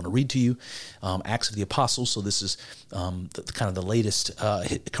section I want to read to you, Acts of the Apostles. So this is kind of the latest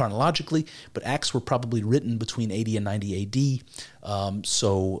chronologically, but Acts were probably written between 80 and 90 AD.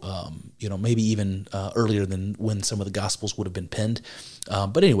 Maybe even earlier than when some of the Gospels would have been penned.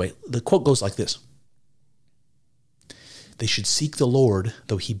 But anyway, the quote goes like this. They should seek the Lord,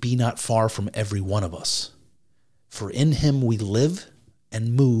 though he be not far from every one of us. For in him we live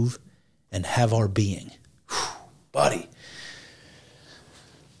and move and have our being. Whew, buddy.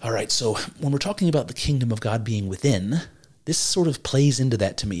 All right, so when we're talking about the kingdom of God being within, this sort of plays into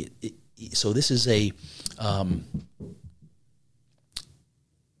that to me. So this is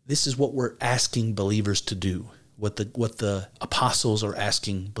this is what we're asking believers to do, what the apostles are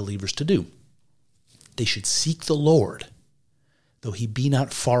asking believers to do. They should seek the Lord, though he be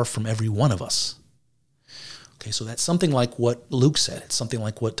not far from every one of us. Okay, so that's something like what Luke said. It's something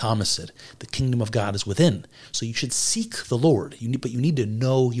like what Thomas said. The kingdom of God is within. So you should seek the Lord. But you need to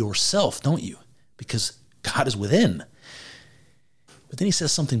know yourself, don't you? Because God is within. But then he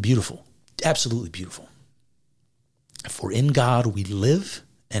says something beautiful, absolutely beautiful. For in God we live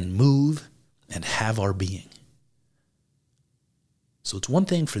and move and have our being. So it's one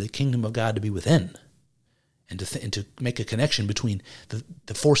thing for the kingdom of God to be within, and to make a connection between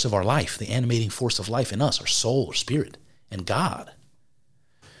the force of our life, the animating force of life in us, our soul or spirit, and God.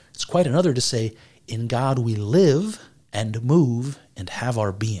 It's quite another to say, in God we live and move and have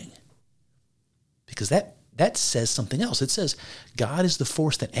our being. Because that says something else. It says God is the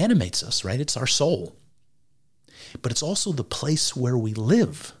force that animates us, right? It's our soul. But it's also the place where we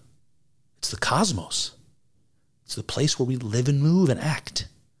live. It's the cosmos. It's the place where we live and move and act.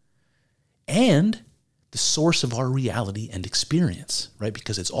 And the source of our reality and experience, right?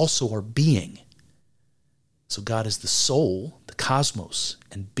 Because it's also our being. So God is the soul, the cosmos,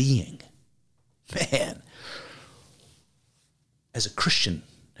 and being. Man, as a Christian,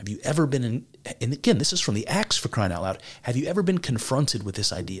 have you ever been in, and again, this is from the Acts for crying out loud, have you ever been confronted with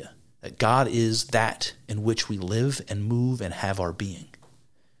this idea that God is that in which we live and move and have our being?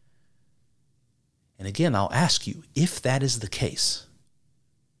 And again, I'll ask you, if that is the case,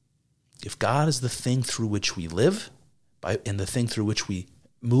 if God is the thing through which we live, and the thing through which we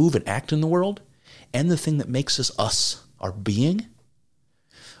move and act in the world, and the thing that makes us, our being,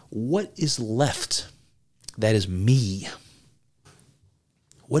 what is left that is me?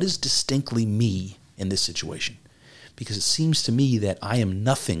 What is distinctly me in this situation? Because it seems to me that I am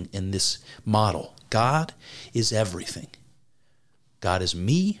nothing in this model. God is everything. God is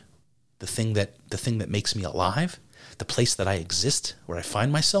me, the thing that makes me alive, the place that I exist, where I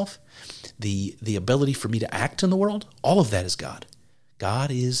find myself, the ability for me to act in the world, all of that is God.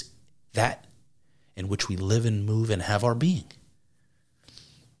 God is that in which we live and move and have our being.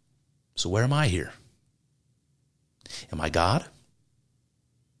 So where am I here? Am I God?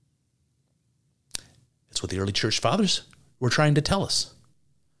 That's what the early church fathers were trying to tell us.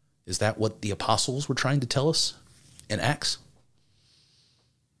 Is that what the apostles were trying to tell us in Acts?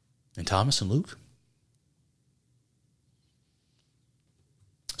 And Thomas and Luke?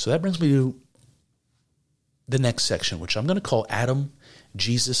 So that brings me to the next section, which I'm going to call Adam,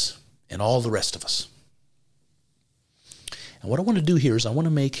 Jesus, and all the rest of us. And what I want to do here is I want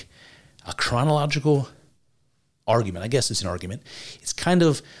to make a chronological argument. I guess it's an argument. It's kind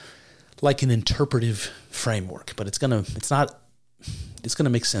of like an interpretive framework, but it's going to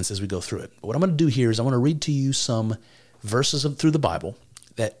make sense as we go through it. But what I'm going to do here is I want to read to you some verses through the Bible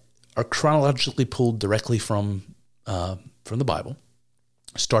that are chronologically pulled directly from the Bible,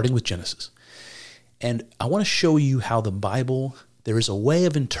 starting with Genesis. And I want to show you how the Bible, there is a way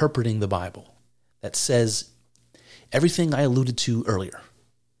of interpreting the Bible that says everything I alluded to earlier.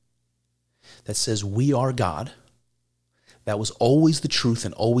 That says we are God. That was always the truth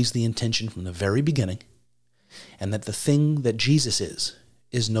and always the intention from the very beginning. and that the thing that Jesus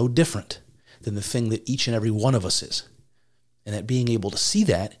is no different than the thing that each and every one of us is. And that being able to see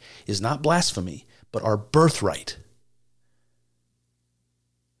that is not blasphemy, but our birthright.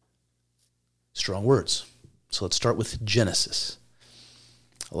 Strong words. So let's start with Genesis.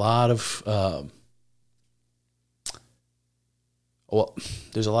 There's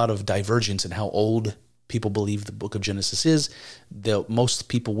a lot of divergence in how old people believe the book of Genesis is. Most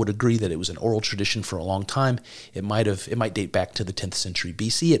people would agree that it was an oral tradition for a long time. It might date back to the 10th century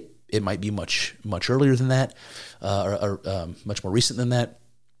BC. It might be much earlier than that, or much more recent than that.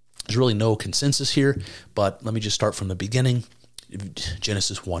 There's really no consensus here, but let me just start from the beginning.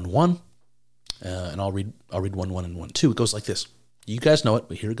 Genesis 1:1, and I'll read 1:1 and 1:2. It goes like this. You guys know it,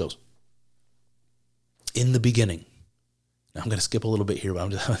 but here it goes. In the beginning. Now I'm going to skip a little bit here,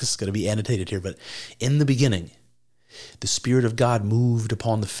 but it's going to be annotated here. But in the beginning, the Spirit of God moved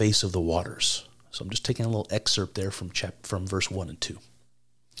upon the face of the waters. So I'm just taking a little excerpt there from verse 1 and 2.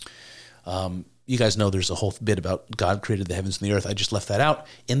 You guys know there's a whole bit about God created the heavens and the earth. I just left that out.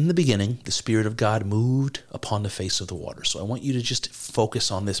 In the beginning, the Spirit of God moved upon the face of the waters. So I want you to just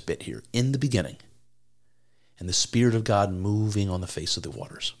focus on this bit here. In the beginning, and the Spirit of God moving on the face of the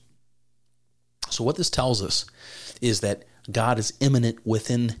waters. So what this tells us is that God is immanent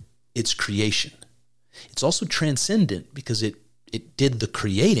within its creation. It's also transcendent because it did the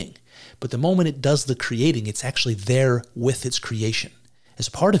creating. But the moment it does the creating, it's actually there with its creation as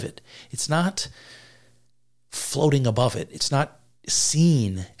part of it. It's not floating above it. It's not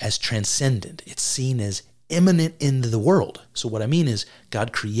seen as transcendent. It's seen as immanent into the world. So what I mean is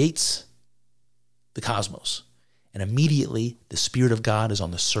God creates the cosmos, and immediately the Spirit of God is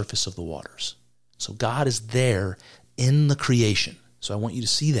on the surface of the waters. So God is there in the creation. So I want you to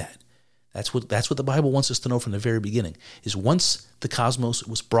see that. That's what the Bible wants us to know from the very beginning, is once the cosmos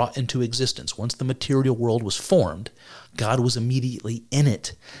was brought into existence, once the material world was formed, God was immediately in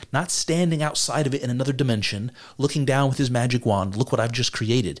it, not standing outside of it in another dimension, looking down with his magic wand, look what I've just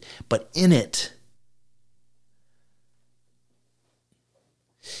created, but in it.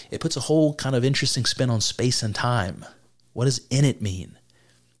 It puts a whole kind of interesting spin on space and time. What does in it mean?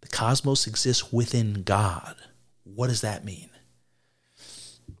 The cosmos exists within God. What does that mean?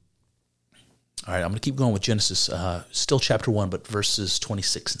 All right, I'm going to keep going with Genesis, still chapter 1, but verses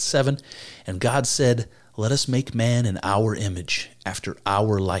 26 and 7. And God said, "Let us make man in our image, after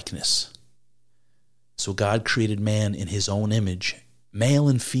our likeness." So God created man in his own image. Male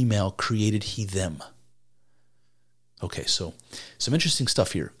and female created he them. Okay, so some interesting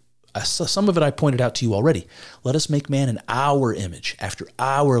stuff here. Some of it I pointed out to you already. Let us make man in our image, after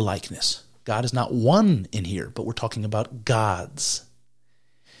our likeness. God is not one in here, but we're talking about God's.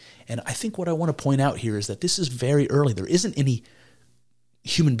 And I think what I want to point out here is that this is very early. There isn't any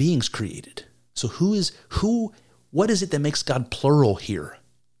human beings created. So what is it that makes God plural here?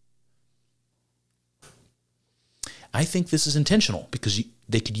 I think this is intentional because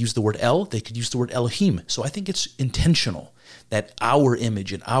they could use the word El, they could use the word Elohim. So I think it's intentional that our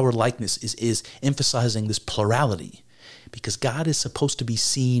image and our likeness is emphasizing this plurality, because God is supposed to be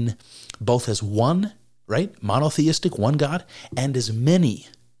seen both as one, right? Monotheistic, one God, and as many.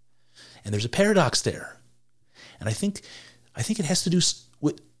 And there's a paradox there. And I think it has to do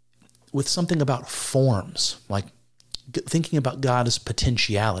with something about forms, like thinking about God as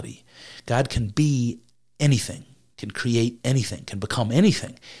potentiality. God can be anything, can create anything, can become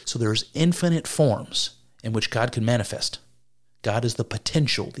anything. So there's infinite forms in which God can manifest. God is the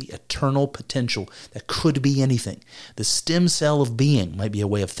potential, the eternal potential that could be anything. The stem cell of being might be a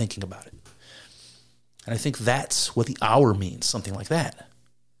way of thinking about it. And I think that's what the hour means, something like that.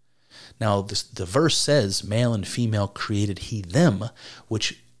 Now, the verse says, male and female created he them,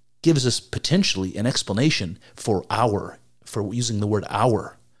 which gives us potentially an explanation for using the word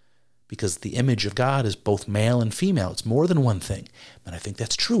hour, because the image of God is both male and female. It's more than one thing. And I think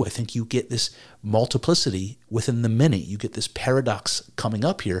that's true. I think you get this multiplicity within the many. You get this paradox coming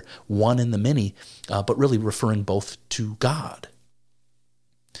up here, one in the many, but really referring both to God.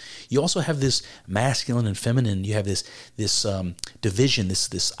 You also have this masculine and feminine. You have this division,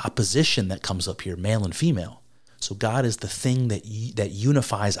 this opposition that comes up here, male and female. So God is the thing that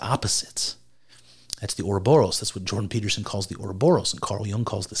unifies opposites. That's the Ouroboros. That's what Jordan Peterson calls the Ouroboros, and Carl Jung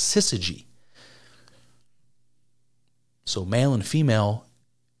calls the syzygy. So male and female,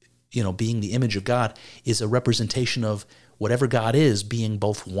 being the image of God, is a representation of whatever God is being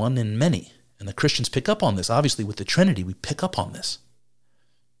both one and many. And the Christians pick up on this. Obviously, with the Trinity, we pick up on this.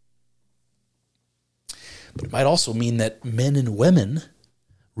 But it might also mean that men and women,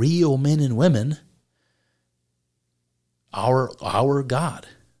 real men and women, are our God.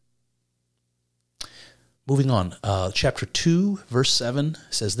 moving on. Chapter 2, verse 7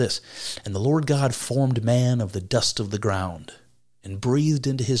 says this, "And the Lord God formed man of the dust of the ground, and breathed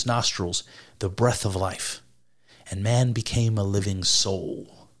into his nostrils the breath of life, and man became a living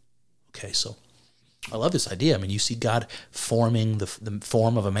soul." Okay, so I love this idea. I mean, you see God forming the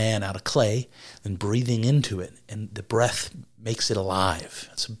form of a man out of clay and breathing into it, and the breath makes it alive.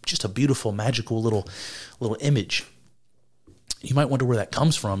 It's just a beautiful, magical little image. You might wonder where that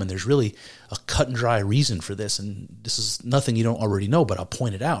comes from, and there's really a cut and dry reason for this, and this is nothing you don't already know, but I'll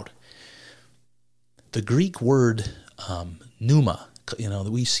point it out. The Greek word pneuma,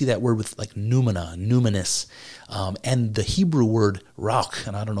 we see that word with like pneumena, numinous, and the Hebrew word rauch,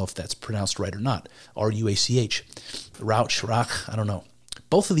 and I don't know if that's pronounced right or not, R-U-A-C-H, rauch, I don't know.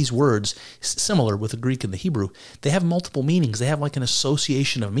 Both of these words, similar with the Greek and the Hebrew, they have multiple meanings. They have like an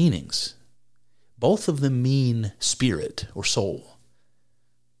association of meanings. Both of them mean spirit or soul,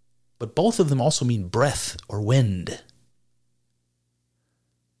 but both of them also mean breath or wind.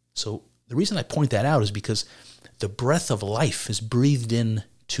 So the reason I point that out is because the breath of life is breathed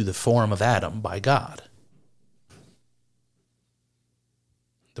into the form of Adam by God.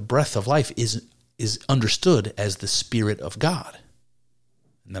 The breath of life is understood as the Spirit of God.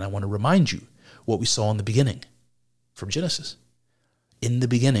 And then I want to remind you what we saw in the beginning from Genesis. In the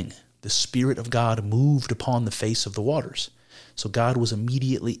beginning, the Spirit of God moved upon the face of the waters. So God was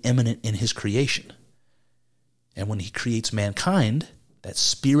immediately immanent in his creation. And when he creates mankind, that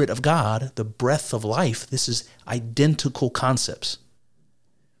Spirit of God, the breath of life, this is identical concepts.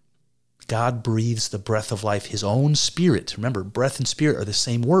 God breathes the breath of life, his own spirit. Remember, breath and spirit are the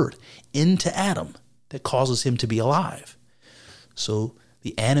same word, into Adam that causes him to be alive. So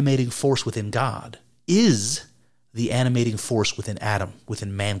the animating force within God is the animating force within Adam,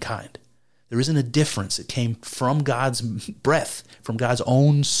 within mankind. There isn't a difference. It came from God's breath, from God's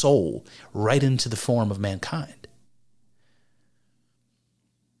own soul, right into the form of mankind.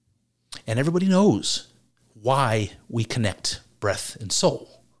 And everybody knows why we connect breath and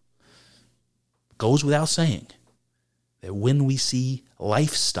soul. It goes without saying that when we see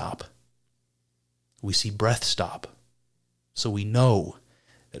life stop, we see breath stop. So we know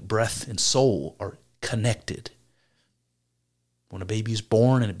that breath and soul are connected. When a baby is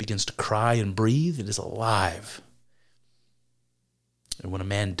born and it begins to cry and breathe, it is alive. And when a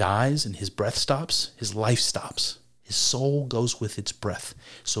man dies and his breath stops, his life stops. His soul goes with its breath.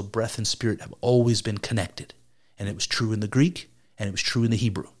 So breath and spirit have always been connected. And it was true in the Greek, and it was true in the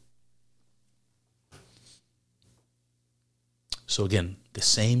Hebrew. So again, the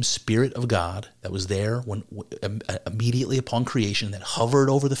same Spirit of God that was there when immediately upon creation, that hovered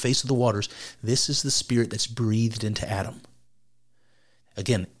over the face of the waters, this is the Spirit that's breathed into Adam.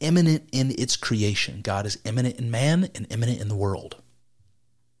 Again, immanent in its creation. God is immanent in man and immanent in the world.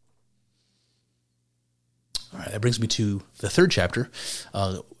 All right, that brings me to the third chapter.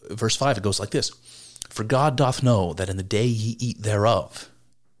 Verse 5, it goes like this. "For God doth know that in the day ye eat thereof,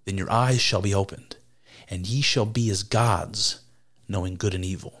 then your eyes shall be opened, and ye shall be as gods, knowing good and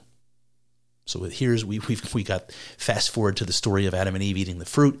evil." So here's we got fast forward to the story of Adam and Eve eating the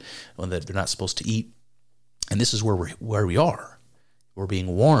fruit that they're not supposed to eat, and this is where we are. We're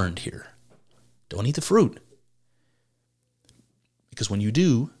being warned here. Don't eat the fruit, because when you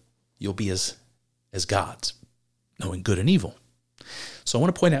do, you'll be as gods, knowing good and evil. So I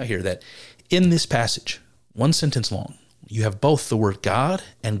want to point out here that in this passage, one sentence long, you have both the word God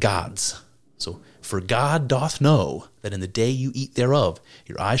and gods. So, "For God doth know that in the day you eat thereof,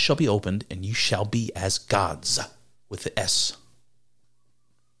 your eyes shall be opened, and you shall be as gods," with the S.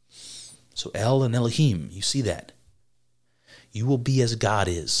 So El and Elohim, you see that. You will be as God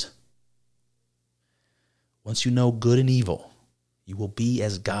is. Once you know good and evil, you will be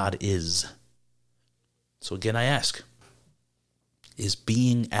as God is. So again, I ask, is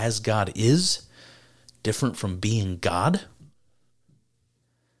being as God is different from being God?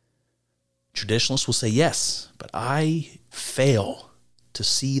 Traditionalists will say yes, but I fail to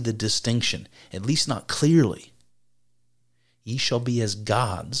see the distinction, at least not clearly. Ye shall be as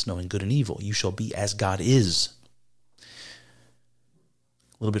gods, knowing good and evil. You shall be as God is.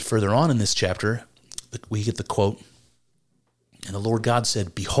 A little bit further on in this chapter, we get the quote, "And the Lord God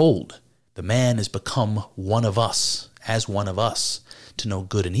said, Behold, the man is become one of us, as one of us, to know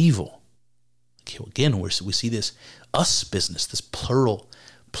good and evil." Okay, again, we see this us business, this plural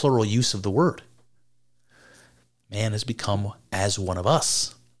use of the word. Man has become as one of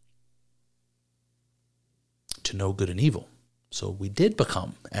us, to know good and evil. So we did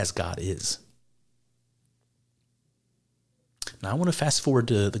become as God is. Now I want to fast forward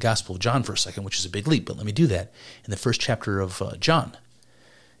to the Gospel of John for a second, which is a big leap, but let me do that. In the first chapter of John,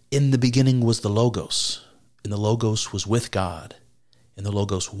 "In the beginning was the Logos, and the Logos was with God, and the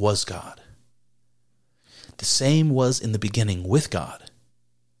Logos was God. The same was in the beginning with God.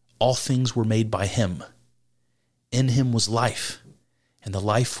 All things were made by him. In him was life, and the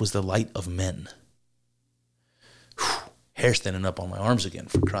life was the light of men. Whew, hair standing up on my arms again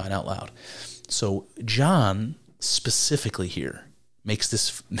for crying out loud. So John specifically here makes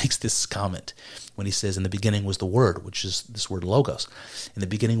this comment when he says, in the beginning was the Word, which is this word Logos. In the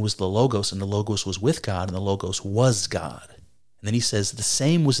beginning was the Logos, and the Logos was with God, and the Logos was God. And then he says, the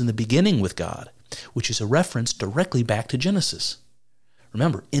same was in the beginning with God, which is a reference directly back to Genesis.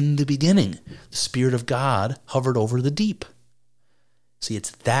 Remember, in the beginning, the Spirit of God hovered over the deep. See, it's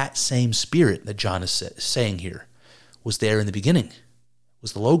that same Spirit that John is saying here was there in the beginning,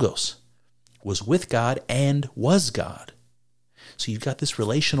 was the Logos, was with God and was God. So you've got this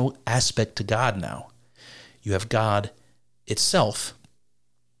relational aspect to God now. You have God itself,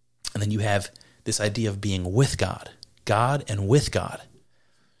 and then you have this idea of being with God. God and with God.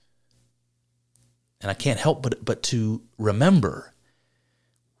 And I can't help but to remember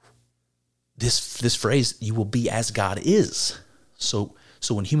this phrase, you will be as God is. So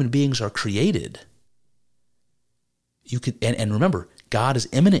when human beings are created, you could and remember, God is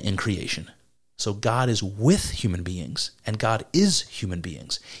immanent in creation. So God is with human beings, and God is human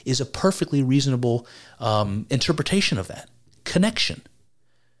beings, is a perfectly reasonable interpretation of that connection.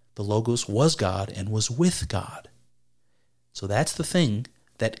 The Logos was God and was with God. So that's the thing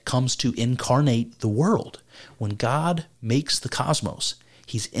that comes to incarnate the world. When God makes the cosmos,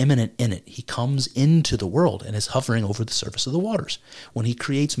 he's immanent in it. He comes into the world and is hovering over the surface of the waters. When he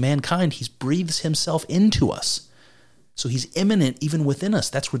creates mankind, he breathes himself into us. So he's immanent even within us.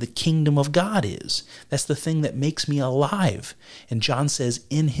 That's where the kingdom of God is. That's the thing that makes me alive. And John says,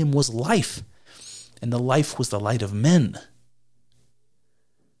 in him was life, and the life was the light of men.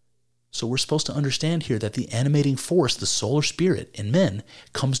 So we're supposed to understand here that the animating force, the solar spirit in men,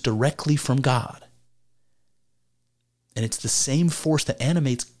 comes directly from God. And it's the same force that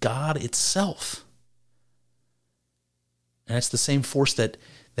animates God itself. And it's the same force that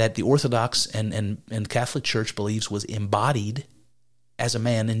the Orthodox and Catholic Church believes was embodied as a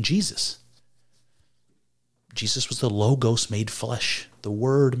man in Jesus. Jesus was the Logos made flesh. The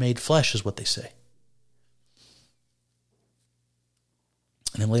Word made flesh is what they say.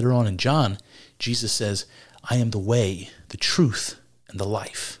 And then later on in John, Jesus says, I am the way, the truth, and the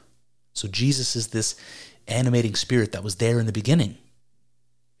life. So Jesus is this animating spirit that was there in the beginning.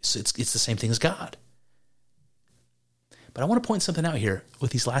 So it's the same thing as God. But I want to point something out here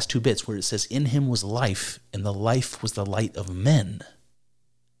with these last two bits where it says, in him was life, and the life was the light of men.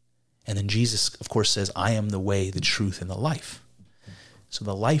 And then Jesus, of course, says, I am the way, the truth, and the life. So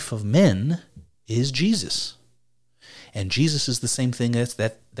the life of men is Jesus. And Jesus is the same thing as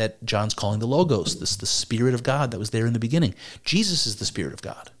that John's calling the Logos, the Spirit of God that was there in the beginning. Jesus is the Spirit of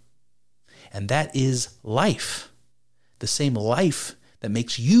God. And that is life. The same life that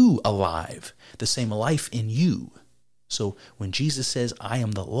makes you alive. The same life in you. So when Jesus says, I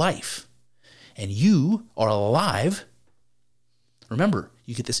am the life, and you are alive, remember,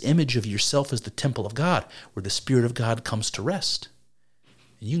 you get this image of yourself as the temple of God, where the Spirit of God comes to rest.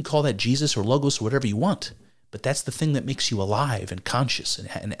 And you can call that Jesus or Logos or whatever you want, but that's the thing that makes you alive and conscious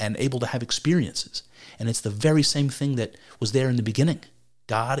and able to have experiences. And it's the very same thing that was there in the beginning,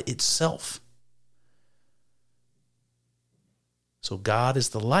 God itself. So God is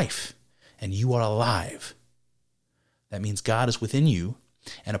the life, and you are alive. That means God is within you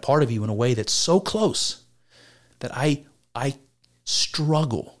and a part of you in a way that's so close that I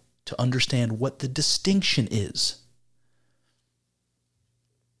struggle to understand what the distinction is.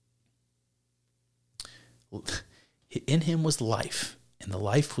 In him was life, and the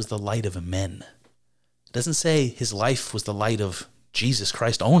life was the light of men. It doesn't say his life was the light of Jesus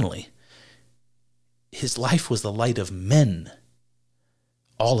Christ only. His life was the light of men,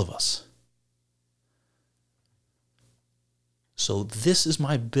 all of us. So this is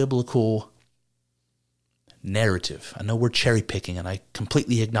my biblical narrative. I know we're cherry picking, and I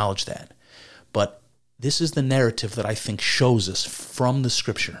completely acknowledge that. But this is the narrative that I think shows us from the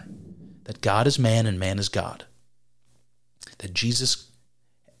Scripture that God is man and man is God. That Jesus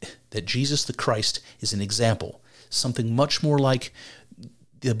the Christ is an example, something much more like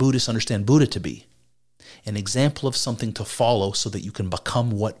the Buddhists understand Buddha to be, an example of something to follow so that you can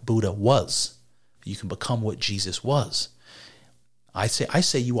become what Buddha was. You can become what Jesus was. I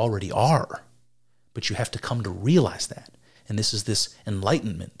say you already are, but you have to come to realize that. And this is this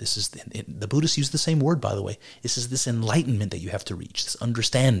enlightenment. This is the Buddhists use the same word, by the way. This is this enlightenment that you have to reach, this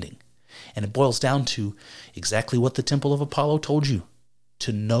understanding. And it boils down to exactly what the Temple of Apollo told you,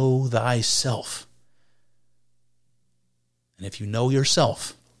 to know thyself. And if you know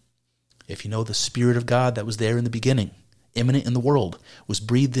yourself, if you know the Spirit of God that was there in the beginning, immanent in the world, was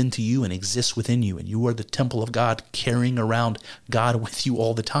breathed into you and exists within you, and you are the temple of God carrying around God with you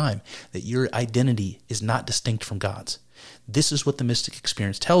all the time, that your identity is not distinct from God's. This is what the mystic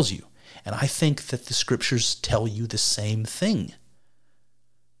experience tells you. And I think that the scriptures tell you the same thing.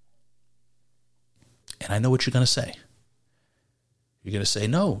 And I know what you're going to say. You're going to say,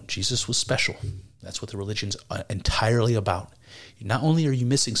 no, Jesus was special. That's what the religion's entirely about. Not only are you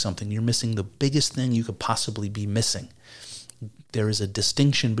missing something, you're missing the biggest thing you could possibly be missing. There is a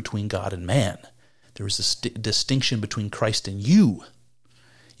distinction between God and man. There is a distinction between Christ and you.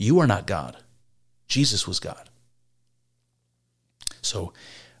 You are not God. Jesus was God. So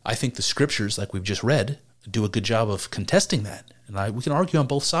I think the scriptures, like we've just read, do a good job of contesting that. And we can argue on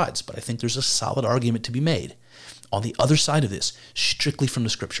both sides, but I think there's a solid argument to be made on the other side of this, strictly from the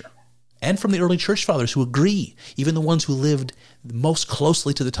scripture. And from the early church fathers who agree, even the ones who lived most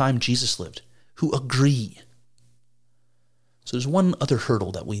closely to the time Jesus lived, who agree. So there's one other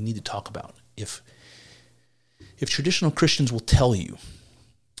hurdle that we need to talk about. If traditional Christians will tell you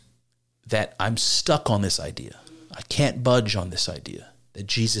that I'm stuck on this idea, I can't budge on this idea, that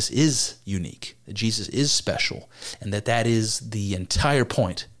Jesus is unique, that Jesus is special, and that is the entire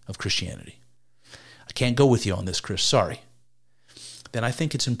point of Christianity. I can't go with you on this, Chris, sorry. Then I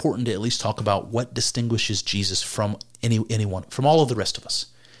think it's important to at least talk about what distinguishes Jesus from anyone, from all of the rest of us.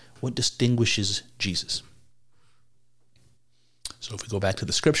 What distinguishes Jesus? So if we go back to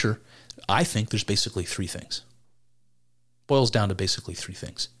the scripture, I think there's basically three things. Boils down to basically three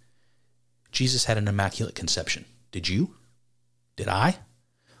things. Jesus had an immaculate conception. Did you? Did I?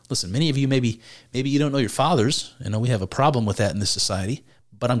 Listen, many of you, maybe you don't know your fathers. I know we have a problem with that in this society,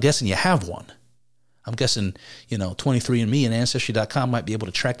 but I'm guessing you have one. I'm guessing, 23andMe and Ancestry.com might be able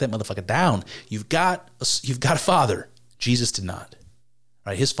to track that motherfucker down. You've got a father. Jesus did not.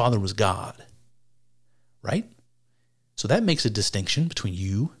 Right? His father was God. Right? So that makes a distinction between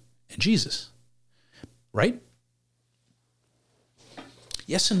you and Jesus. Right?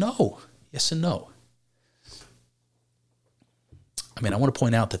 Yes and no. Yes and no. I mean, I want to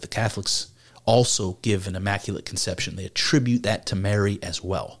point out that the Catholics also give an immaculate conception. They attribute that to Mary as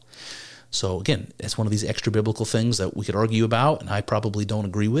well. So again, it's one of these extra biblical things that we could argue about, and I probably don't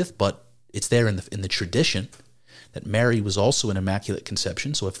agree with, but it's there in the tradition that Mary was also an immaculate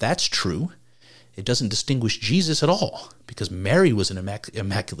conception. So if that's true, it doesn't distinguish Jesus at all, because Mary was an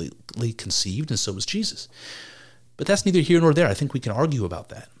immaculately conceived, and so was Jesus. But that's neither here nor there. I think we can argue about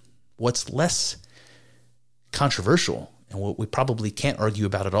that. What's less controversial, and what we probably can't argue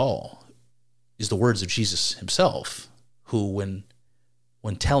about at all, is the words of Jesus himself, who, when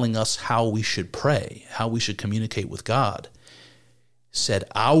telling us how we should pray, how we should communicate with God, said,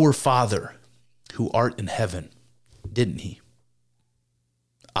 "Our Father who art in heaven," didn't he?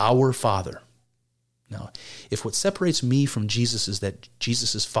 Our Father. Now, if what separates me from Jesus is that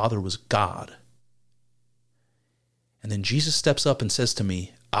Jesus' Father was God, and then Jesus steps up and says to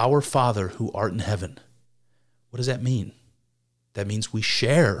me, "Our Father who art in heaven," what does that mean? That means we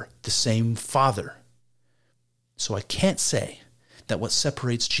share the same Father. So I can't say that what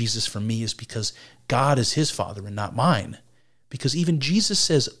separates Jesus from me is because God is his Father and not mine. Because even Jesus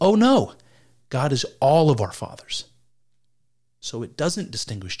says, oh no, God is all of our fathers. So it doesn't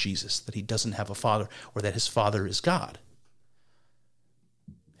distinguish Jesus that he doesn't have a father or that his Father is God.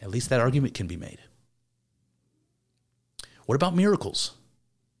 At least that argument can be made. What about miracles?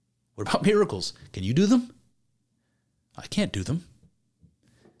 What about miracles? Can you do them? I can't do them.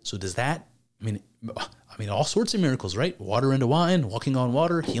 So does that, I mean, all sorts of miracles, right? Water into wine, walking on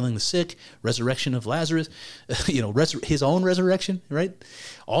water, healing the sick, resurrection of Lazarus, his own resurrection, right?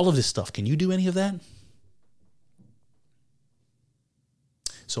 All of this stuff. Can you do any of that?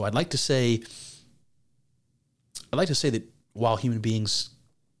 So I'd like to say that while human beings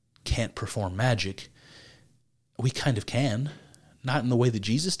can't perform magic, we kind of can. Not in the way that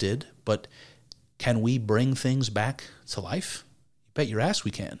Jesus did, but can we bring things back to life? You bet your ass we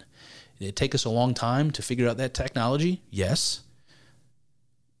can. Did it take us a long time to figure out that technology? Yes.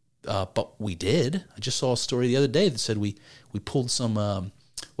 But we did. I just saw a story the other day that said we pulled some,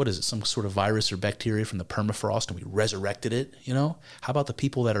 some sort of virus or bacteria from the permafrost and we resurrected it, How about the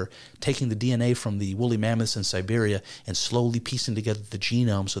people that are taking the DNA from the woolly mammoths in Siberia and slowly piecing together the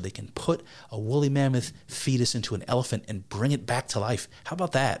genome so they can put a woolly mammoth fetus into an elephant and bring it back to life? How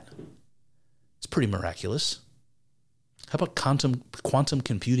about that? It's pretty miraculous. How about quantum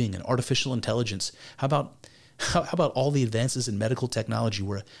computing and artificial intelligence? How about all the advances in medical technology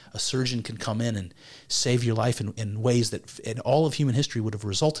where a surgeon can come in and save your life in ways that in all of human history would have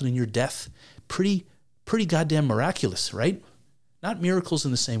resulted in your death? Pretty goddamn miraculous, right? Not miracles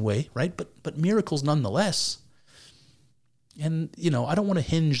in the same way, right? But miracles nonetheless. And, I don't want to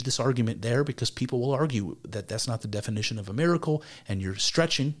hinge this argument there because people will argue that that's not the definition of a miracle and you're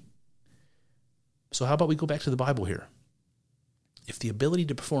stretching. So how about we go back to the Bible here? If the ability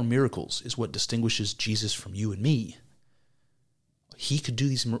to perform miracles is what distinguishes Jesus from you and me, he could do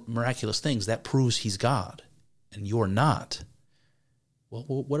these miraculous things. That proves he's God, and you're not. Well,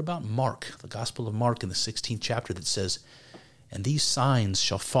 what about Mark, the Gospel of Mark in the 16th chapter that says, "And these signs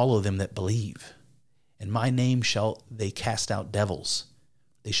shall follow them that believe. In my name shall they cast out devils.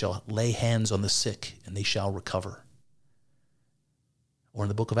 They shall lay hands on the sick, and they shall recover." Or in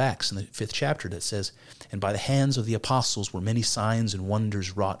the book of Acts, in the 5th chapter, that says, "And by the hands of the apostles were many signs and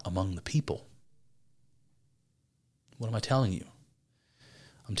wonders wrought among the people." What am I telling you?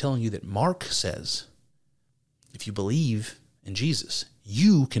 I'm telling you that Mark says, if you believe in Jesus,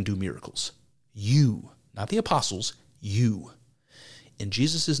 you can do miracles. You, not the apostles, you. In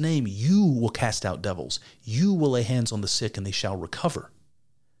Jesus' name, you will cast out devils. You will lay hands on the sick, and they shall recover.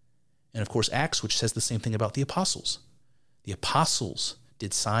 And of course, Acts, which says the same thing about the apostles. The apostles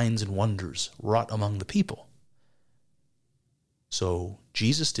did signs and wonders wrought among the people. So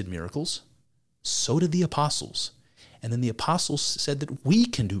Jesus did miracles. So did the apostles. And then the apostles said that we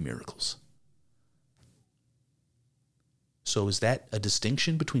can do miracles. So is that a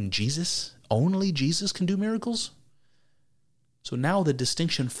distinction between Jesus? Only Jesus can do miracles? So now the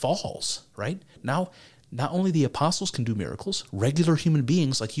distinction falls, right? Now, not only the apostles can do miracles, regular human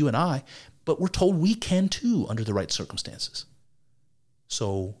beings like you and I, but we're told we can too under the right circumstances.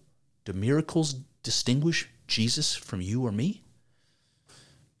 So do miracles distinguish Jesus from you or me?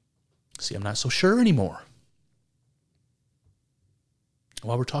 See, I'm not so sure anymore.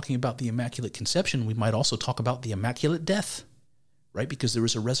 While we're talking about the Immaculate Conception, we might also talk about the Immaculate Death, right? Because there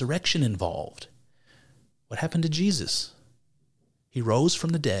was a resurrection involved. What happened to Jesus? He rose from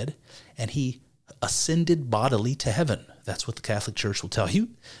the dead, and he ascended bodily to heaven. That's what the Catholic Church will tell you.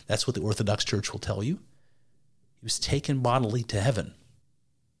 That's what the Orthodox Church will tell you. He was taken bodily to heaven.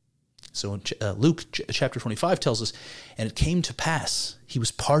 So in Luke chapter 25 tells us, "And it came to pass, he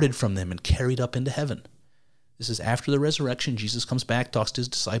was parted from them and carried up into heaven." This is after the resurrection. Jesus comes back, talks to his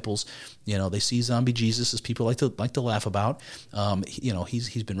disciples. They see zombie Jesus, as people like to laugh about.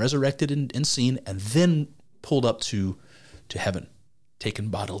 He's been resurrected and seen, and then pulled up to heaven, taken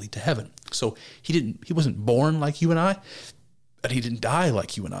bodily to heaven. So he wasn't born like you and I, and he didn't die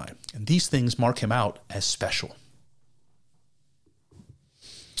like you and I. And these things mark him out as special.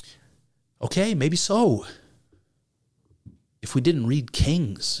 Okay, maybe so. If we didn't read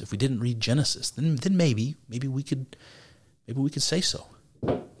Kings, if we didn't read Genesis, then maybe we could say so.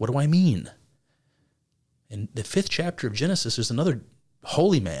 What do I mean? In the 5th chapter of Genesis, there's another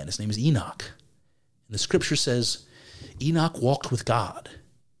holy man. His name is Enoch. And the scripture says, Enoch walked with God,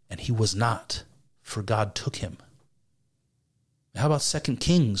 and he was not, for God took him. How about 2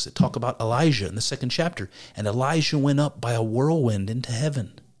 Kings that talk about Elijah in the 2nd chapter? And Elijah went up by a whirlwind into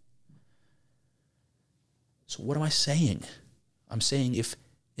heaven. So what am I saying? I'm saying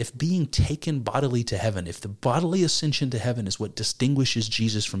if being taken bodily to heaven, if the bodily ascension to heaven is what distinguishes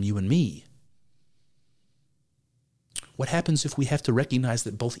Jesus from you and me, what happens if we have to recognize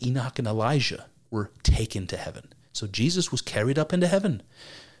that both Enoch and Elijah were taken to heaven? So Jesus was carried up into heaven.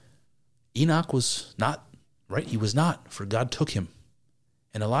 Enoch was not, right? He was not, for God took him.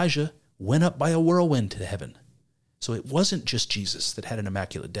 And Elijah went up by a whirlwind to heaven. So it wasn't just Jesus that had an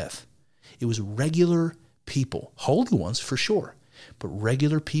immaculate death. It was regular people, holy ones for sure, but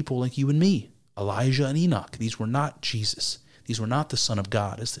regular people like you and me, Elijah and Enoch. These were not Jesus. These were not the Son of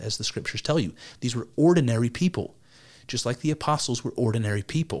God, as the scriptures tell you. These were ordinary people, just like the apostles were ordinary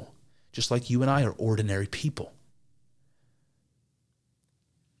people, just like you and I are ordinary people.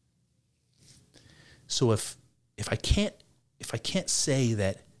 So if I can't say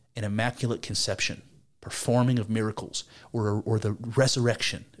that an immaculate conception, performing of miracles, or the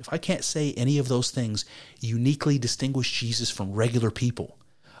resurrection, if I can't say any of those things uniquely distinguish Jesus from regular people,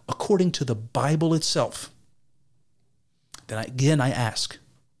 according to the Bible itself, then I ask,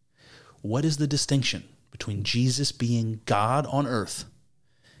 what is the distinction between Jesus being God on earth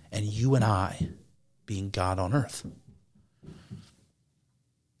and you and I being God on earth?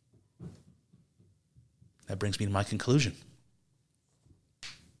 That brings me to my conclusion.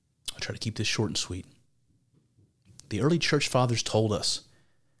 I'll try to keep this short and sweet. The early church fathers told us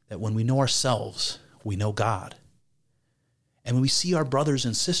that when we know ourselves, we know God. And when we see our brothers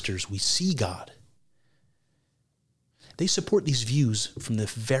and sisters, we see God. They support these views from the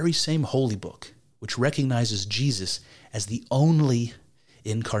very same holy book, which recognizes Jesus as the only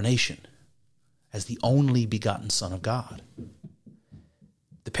incarnation, as the only begotten Son of God.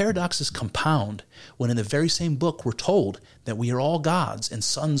 The paradoxes compound when in the very same book we're told that we are all gods and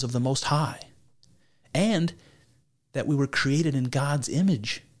sons of the Most High, and that we were created in God's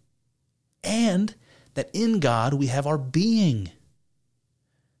image, and that in God we have our being.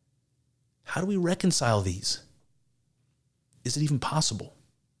 How do we reconcile these? Is it even possible?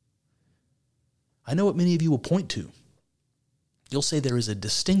 I know what many of you will point to. You'll say there is a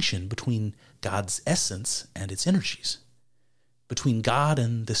distinction between God's essence and its energies, between God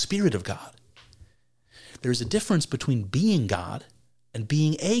and the Spirit of God. There is a difference between being God and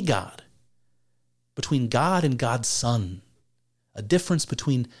being a God, between God and God's Son, a difference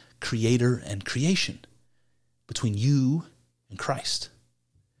between Creator and creation, between you and Christ.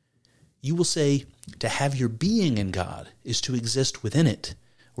 You will say to have your being in God is to exist within it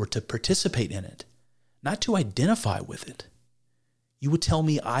or to participate in it, not to identify with it. You would tell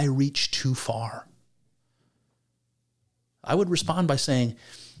me I reach too far. I would respond by saying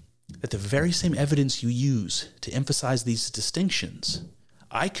that the very same evidence you use to emphasize these distinctions,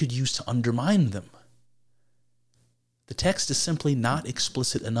 I could use to undermine them. The text is simply not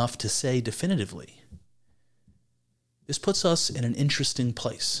explicit enough to say definitively. This puts us in an interesting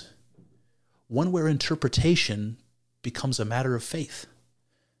place, one where interpretation becomes a matter of faith.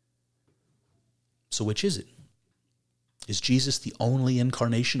 So which is it? Is Jesus the only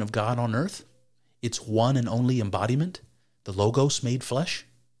incarnation of God on earth? Its one and only embodiment, the Logos made flesh?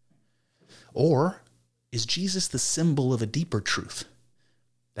 Or is Jesus the symbol of a deeper truth,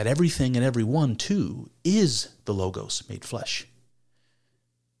 that everything and everyone, too, is the Logos made flesh?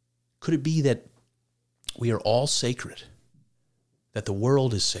 Could it be that we are all sacred, that the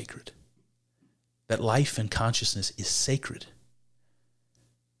world is sacred, that life and consciousness is sacred?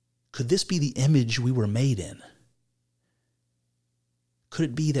 Could this be the image we were made in? Could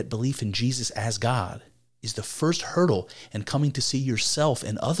it be that belief in Jesus as God is the first hurdle in coming to see yourself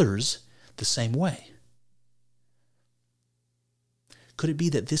and others the same way? Could it be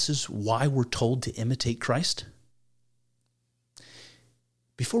that this is why we're told to imitate Christ?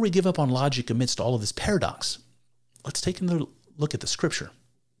 Before we give up on logic amidst all of this paradox, let's take another look at the Scripture.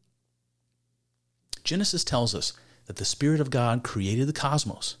 Genesis tells us that the Spirit of God created the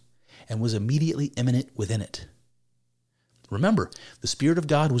cosmos and was immediately immanent within it. Remember, the Spirit of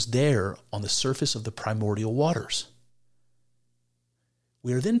God was there on the surface of the primordial waters.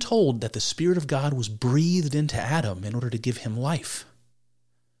 We are then told that the Spirit of God was breathed into Adam in order to give him life.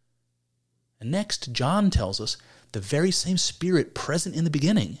 And next, John tells us the very same Spirit present in the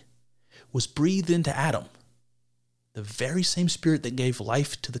beginning was breathed into Adam. The very same Spirit that gave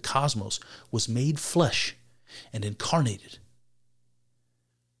life to the cosmos was made flesh and incarnated.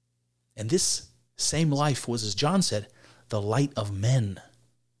 And this same life was, as John said, the light of men.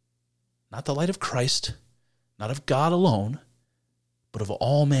 Not the light of Christ, not of God alone, but of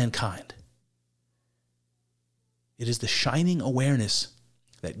all mankind. It is the shining awareness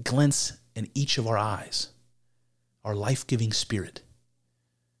that glints in each of our eyes, our life-giving Spirit.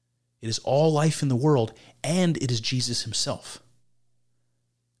 It is all life in the world, and it is Jesus himself.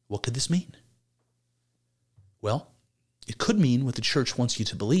 What could this mean? Well, it could mean what the church wants you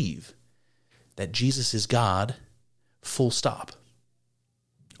to believe, that Jesus is God, full stop.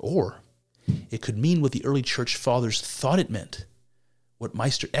 Or it could mean what the early church fathers thought it meant, what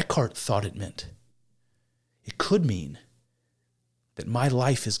Meister Eckhart thought it meant. It could mean that my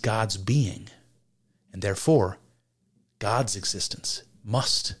life is God's being, and therefore God's existence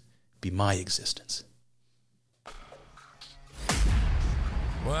must be my existence.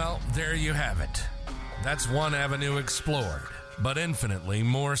 Well, there you have it. That's one avenue explored, but infinitely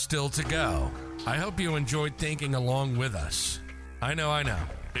more still to go. I hope you enjoyed thinking along with us. I know.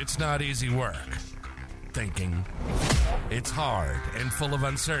 It's not easy work. Thinking. It's hard and full of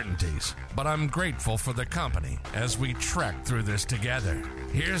uncertainties, but I'm grateful for the company as we trek through this together.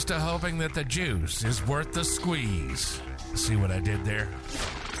 Here's to hoping that the juice is worth the squeeze. See what I did there?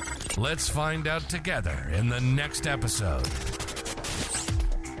 Let's find out together in the next episode.